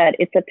you said,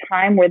 it's a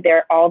time where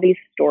all these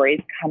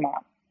stories come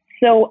up.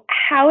 So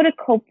how to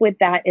cope with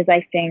that is,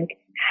 I think,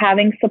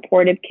 having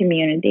supportive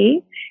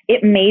community.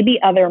 It may be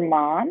other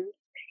moms.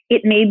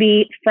 It may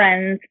be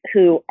friends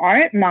who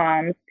aren't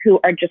moms, who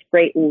are just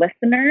great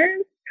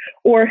listeners,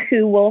 or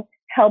who will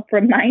help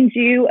remind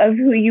you of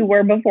who you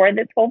were before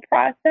this whole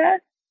process.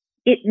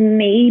 It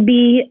may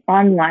be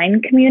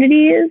online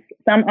communities.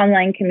 Some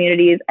online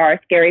communities are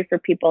scary for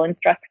people and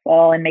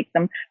stressful and make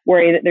them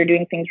worry that they're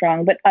doing things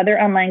wrong. But other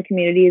online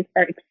communities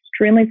are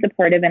extremely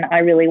supportive, and I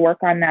really work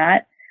on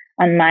that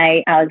on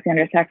my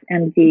Alexandra Sachs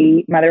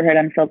MD Motherhood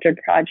Unfiltered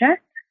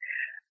project.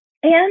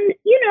 And,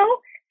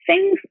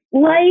 things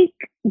like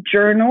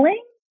journaling,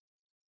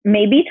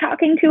 maybe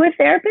talking to a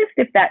therapist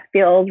if that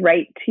feels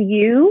right to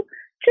you.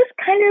 Just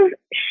kind of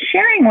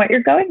sharing what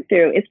you're going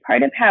through is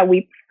part of how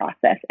we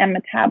process and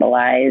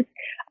metabolize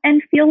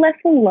and feel less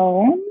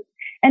alone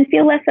and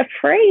feel less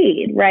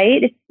afraid,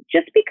 right? It's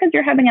just because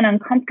you're having an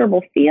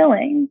uncomfortable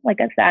feeling, like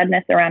a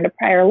sadness around a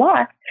prior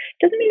loss,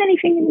 doesn't mean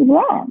anything is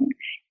wrong.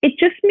 It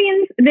just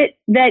means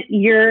that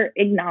you're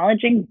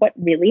acknowledging what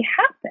really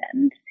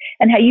happened.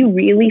 and how you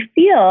really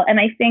feel. And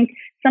I think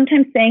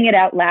sometimes saying it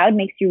out loud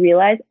makes you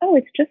realize, oh,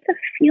 it's just a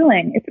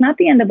feeling. It's not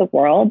the end of the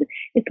world.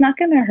 It's not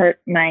going to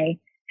hurt my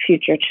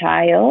future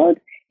child.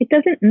 It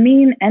doesn't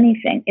mean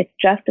anything. It's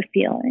just a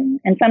feeling.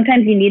 And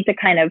sometimes you need to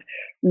kind of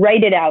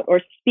write it out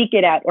or speak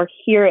it out or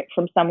hear it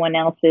from someone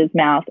else's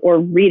mouth or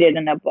read it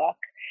in a book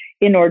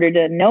in order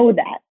to know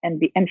that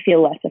and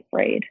feel less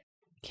afraid.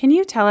 Can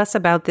you tell us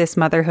about this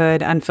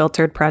Motherhood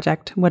Unfiltered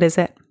project? What is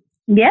it?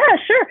 Yeah,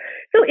 sure.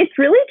 So it's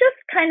really just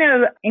kind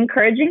of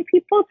encouraging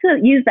people to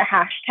use the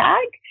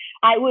hashtag.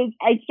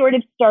 I sort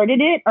of started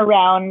it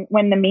around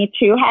when the Me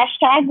Too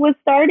hashtag was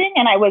starting,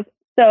 and I was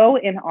so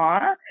in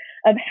awe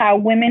of how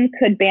women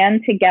could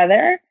band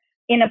together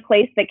in a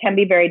place that can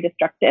be very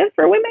destructive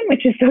for women,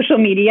 which is social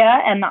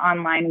media and the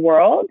online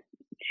world,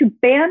 to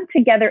band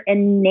together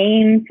and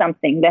name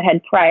something that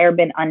had prior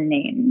been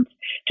unnamed,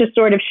 to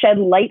sort of shed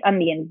light on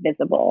the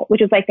invisible,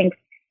 which is, I think,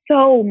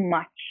 so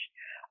much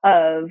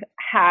of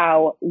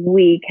how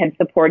we can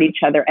support each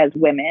other as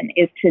women,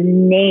 is to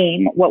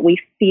name what we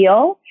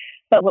feel,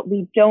 but what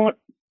we don't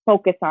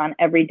focus on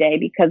every day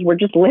because we're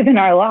just living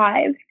our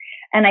lives.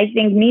 And I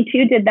think Me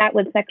Too did that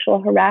with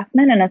sexual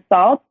harassment and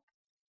assault.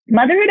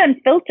 Motherhood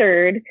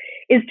Unfiltered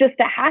is just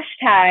a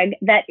hashtag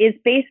that is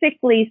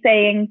basically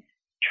saying,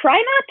 try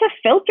not to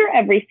filter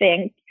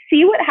everything.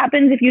 See what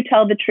happens if you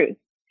tell the truth.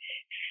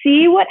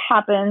 See what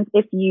happens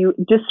if you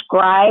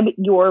describe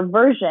your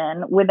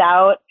version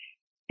without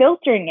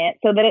filtering it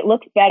so that it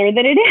looks better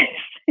than it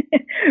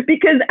is.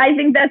 Because I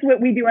think that's what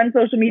we do on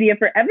social media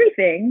for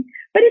everything.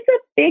 But it's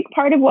a big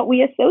part of what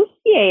we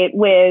associate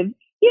with,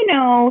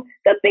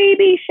 the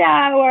baby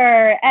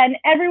shower and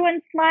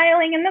everyone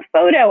smiling in the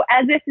photo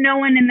as if no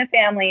one in the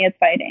family is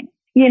fighting,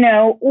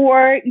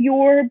 or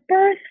your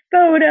birth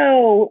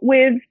photo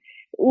with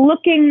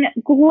looking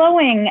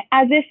glowing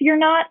as if you're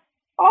not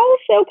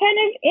also kind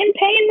of in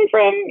pain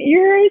from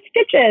your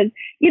stitches.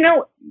 You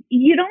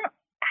don't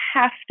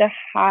have to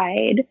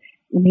hide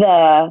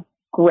the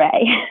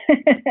gray.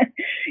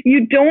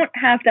 You don't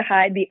have to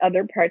hide the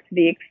other parts of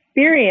the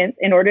experience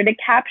in order to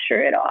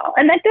capture it all.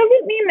 And that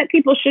doesn't mean that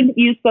people shouldn't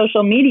use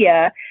social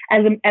media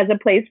as a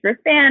place for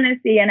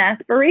fantasy and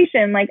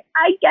aspiration. Like,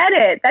 I get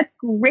it. That's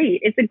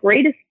great. It's a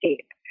great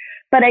escape.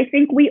 But I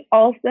think we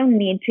also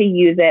need to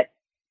use it,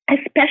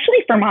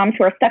 especially for moms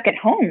who are stuck at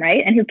home,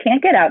 right? And who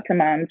can't get out to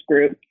moms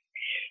groups.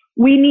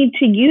 We need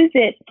to use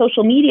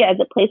social media, as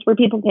a place where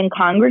people can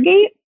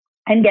congregate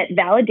and get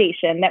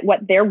validation that what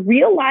their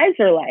real lives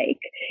are like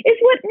is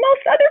what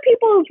most other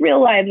people's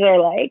real lives are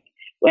like.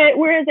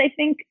 Whereas I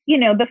think,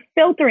 the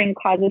filtering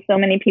causes so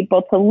many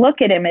people to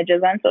look at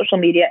images on social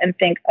media and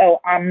think, oh,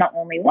 I'm the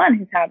only one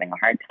who's having a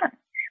hard time,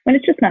 when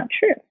it's just not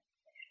true.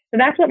 So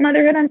that's what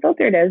Motherhood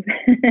Unfiltered is.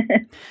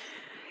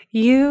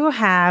 You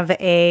have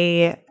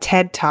a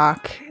TED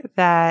Talk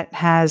that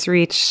has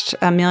reached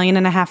 1.5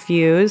 million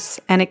views,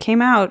 and it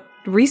came out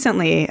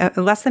recently,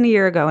 less than a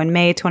year ago, in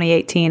May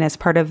 2018, as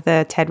part of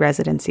the TED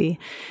residency.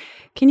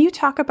 Can you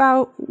talk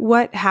about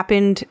what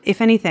happened,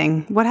 if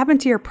anything? What happened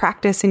to your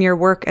practice and your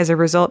work as a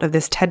result of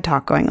this TED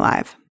Talk going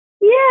live?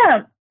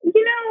 Yeah,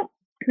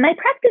 my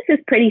practice is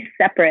pretty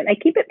separate. I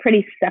keep it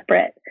pretty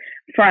separate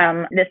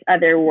from this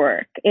other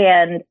work.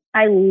 And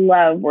I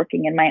love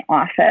working in my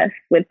office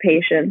with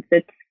patients.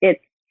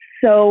 It's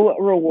so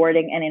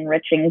rewarding and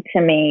enriching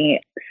to me.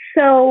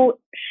 So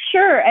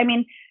sure,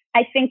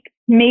 I think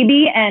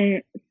maybe,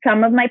 and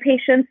some of my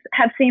patients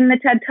have seen the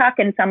TED Talk,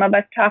 and some of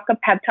us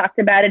have talked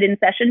about it in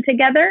session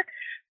together.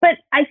 But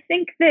I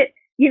think that,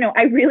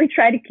 I really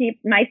try to keep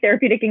my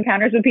therapeutic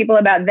encounters with people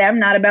about them,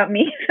 not about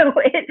me. So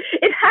it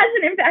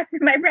hasn't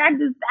impacted my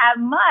practice that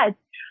much.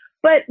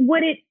 But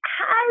what it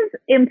has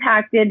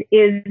impacted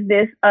is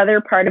this other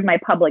part of my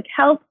public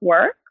health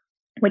work,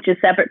 which is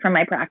separate from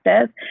my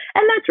practice.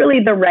 And that's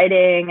really the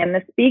writing and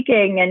the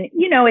speaking. And,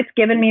 it's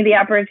given me the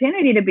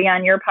opportunity to be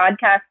on your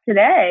podcast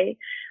today.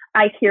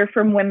 I hear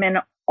from women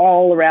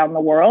all around the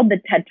world.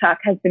 The TED Talk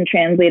has been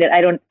translated.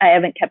 I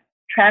haven't kept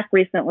track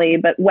recently,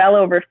 but well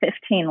over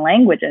 15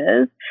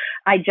 languages.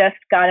 I just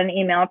got an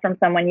email from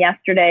someone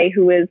yesterday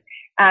who was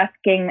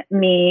asking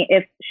me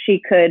if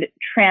she could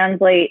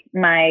translate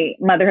my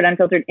Motherhood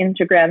Unfiltered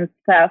Instagram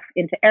stuff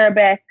into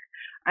Arabic.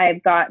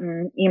 I've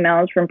gotten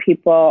emails from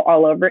people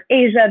all over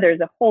Asia. There's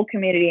a whole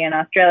community in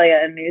Australia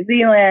and New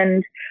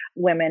Zealand,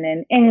 women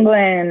in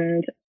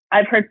England.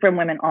 I've heard from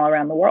women all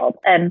around the world.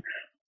 And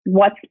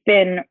what's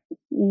been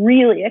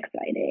really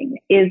exciting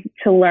is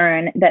to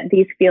learn that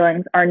these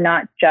feelings are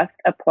not just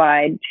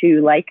applied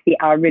to like the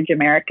average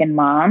American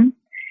mom,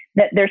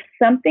 that there's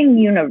something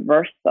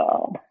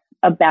universal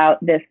about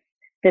this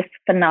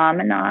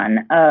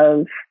phenomenon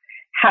of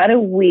how do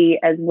we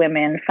as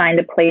women find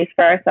a place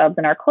for ourselves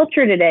in our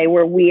culture today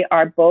where we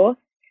are both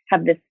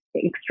have this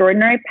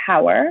extraordinary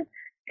power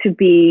to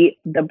be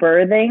the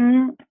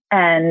birthing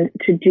and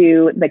to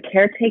do the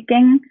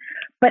caretaking.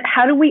 But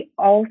how do we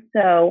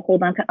also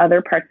hold on to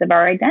other parts of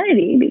our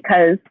identity?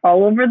 Because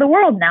all over the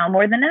world now,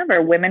 more than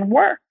ever, women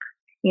work.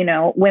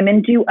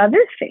 Women do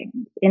other things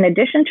in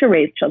addition to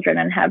raise children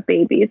and have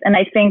babies. And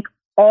I think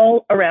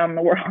all around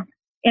the world,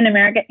 in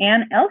America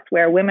and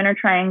elsewhere, women are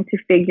trying to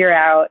figure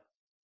out,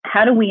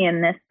 how do we,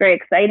 in this very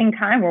exciting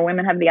time where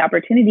women have the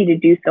opportunity to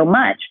do so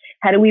much,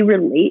 how do we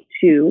relate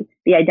to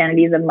the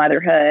identities of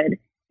motherhood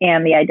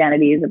and the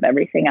identities of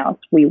everything else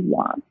we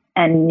want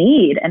and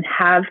need and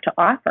have to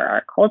offer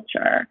our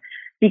culture?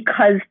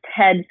 Because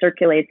TED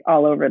circulates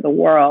all over the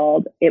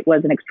world, it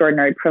was an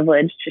extraordinary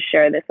privilege to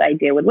share this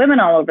idea with women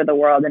all over the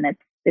world. And it's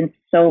been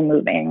so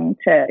moving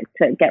to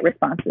get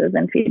responses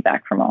and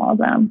feedback from all of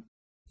them.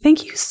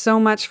 Thank you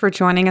so much for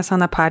joining us on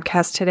the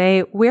podcast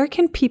today. Where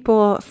can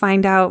people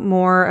find out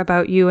more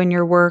about you and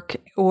your work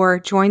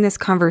or join this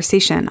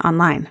conversation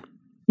online?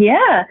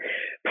 Yeah,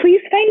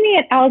 please find me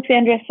at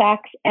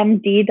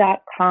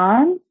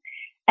alexandrasacksmd.com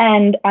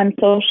and on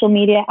social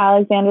media,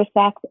 Alexandra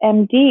Sacks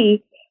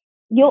MD.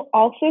 You'll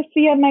also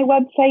see on my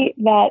website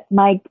that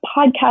my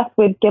podcast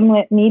with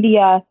Gimlet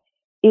Media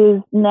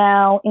is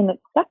now in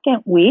its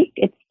second week.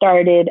 It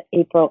started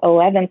April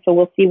 11th, so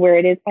we'll see where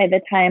it is by the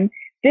time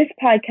this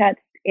podcast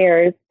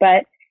airs.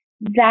 But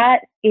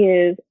that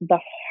is the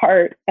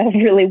heart of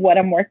really what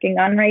I'm working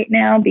on right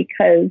now,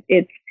 because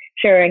it's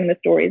sharing the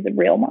stories of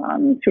real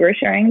moms who are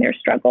sharing their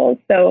struggles.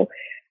 So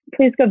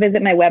please go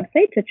visit my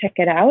website to check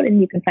it out, and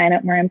you can find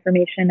out more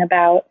information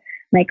about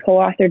my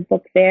co-authored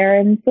book there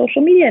and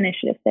social media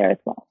initiatives there as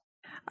well.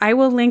 I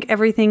will link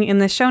everything in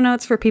the show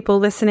notes for people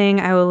listening.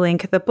 I will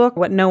link the book,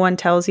 What No One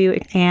Tells You,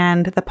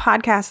 and the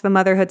podcast, the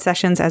Motherhood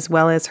Sessions, as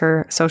well as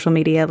her social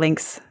media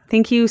links.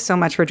 Thank you so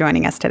much for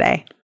joining us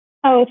today.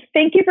 Oh,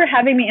 thank you for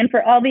having me and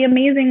for all the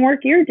amazing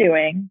work you're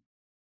doing.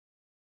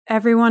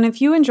 Everyone,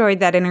 if you enjoyed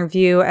that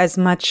interview as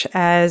much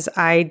as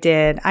I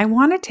did, I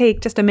want to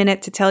take just a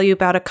minute to tell you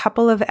about a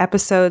couple of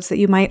episodes that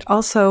you might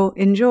also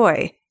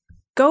enjoy.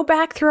 Go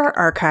back through our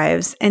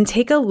archives and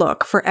take a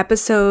look for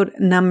episode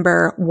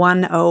number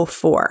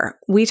 104.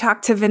 We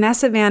talked to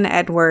Vanessa Van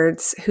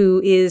Edwards,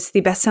 who is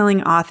the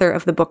best-selling author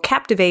of the book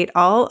Captivate,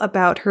 all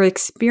about her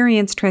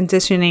experience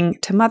transitioning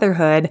to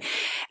motherhood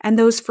and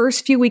those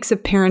first few weeks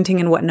of parenting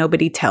and what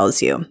nobody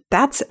tells you.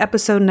 That's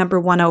episode number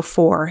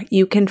 104.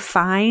 You can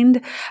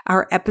find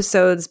our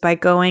episodes by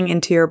going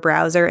into your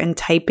browser and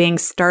typing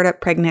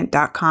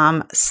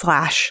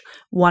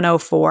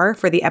startuppregnant.com/104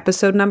 for the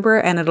episode number,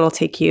 and it'll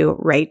take you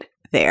right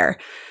there.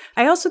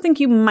 I also think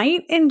you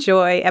might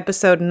enjoy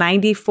episode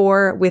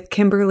 94 with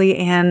Kimberly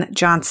Ann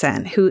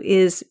Johnson, who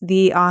is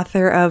the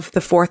author of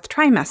The Fourth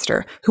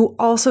Trimester, who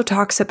also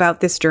talks about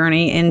this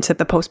journey into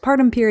the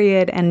postpartum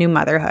period and new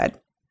motherhood.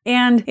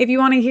 And if you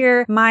want to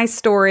hear my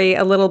story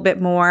a little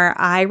bit more,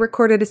 I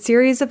recorded a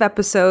series of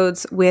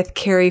episodes with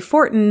Carrie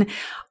Fortin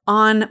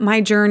on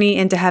my journey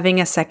into having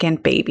a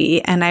second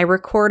baby. And I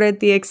recorded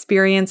the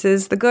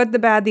experiences, the good, the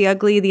bad, the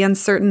ugly, the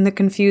uncertain, the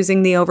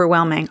confusing, the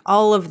overwhelming,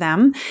 all of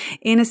them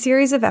in a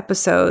series of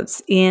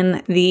episodes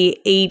in the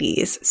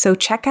 80s. So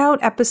check out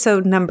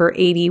episode number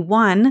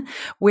 81,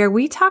 where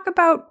we talk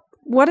about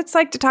what it's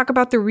like to talk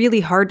about the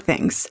really hard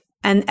things,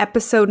 and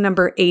episode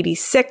number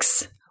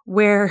 86,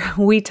 where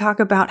we talk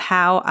about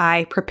how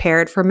I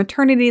prepared for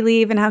maternity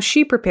leave and how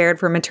she prepared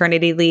for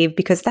maternity leave,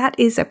 because that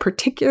is a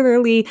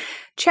particularly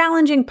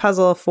challenging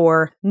puzzle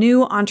for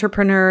new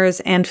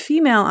entrepreneurs and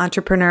female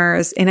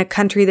entrepreneurs in a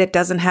country that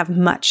doesn't have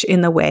much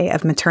in the way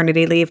of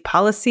maternity leave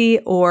policy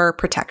or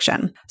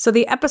protection. So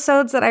the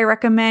episodes that I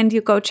recommend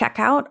you go check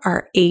out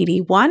are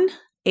 81,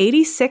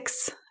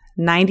 86,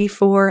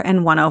 94,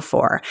 and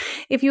 104.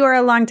 If you are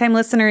a longtime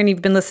listener and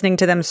you've been listening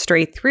to them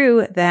straight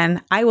through,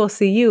 then I will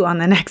see you on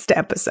the next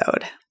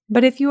episode.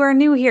 But if you are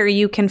new here,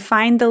 you can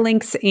find the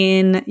links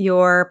in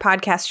your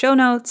podcast show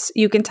notes.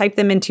 You can type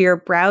them into your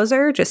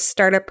browser, just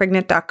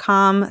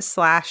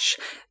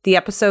startuppregnant.com/the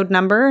episode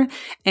number.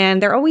 And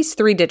they're always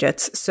 3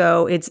 digits.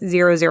 So it's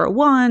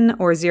 001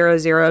 or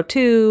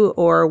 002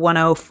 or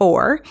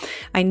 104.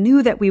 I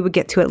knew that we would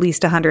get to at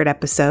least 100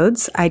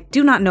 episodes. I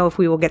do not know if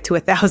we will get to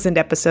 1,000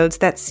 episodes.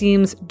 That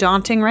seems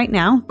daunting right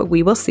now, but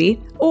we will see.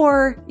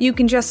 Or you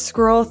can just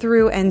scroll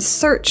through and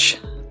search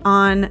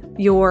on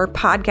your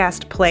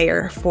podcast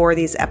player for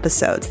these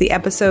episodes. The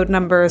episode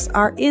numbers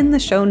are in the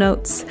show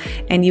notes,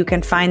 and you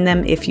can find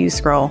them if you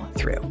scroll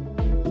through.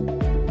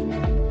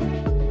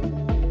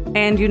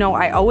 And you know,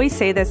 I always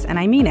say this, and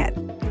I mean it.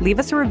 Leave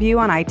us a review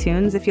on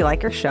iTunes if you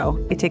like our show.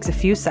 It takes a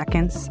few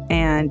seconds,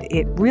 and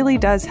it really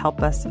does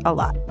help us a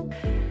lot.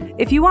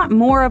 If you want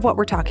more of what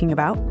we're talking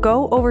about,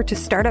 go over to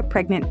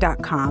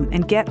startuppregnant.com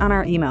and get on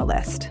our email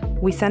list.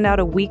 We send out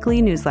a weekly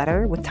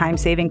newsletter with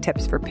time-saving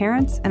tips for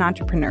parents and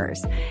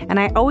entrepreneurs. And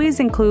I always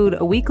include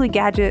a weekly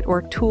gadget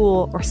or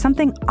tool or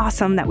something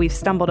awesome that we've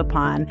stumbled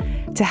upon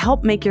to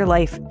help make your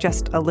life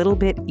just a little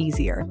bit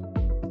easier.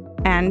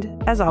 And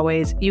as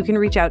always, you can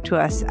reach out to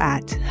us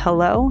at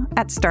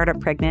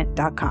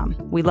hello@startuppregnant.com.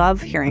 We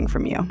love hearing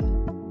from you.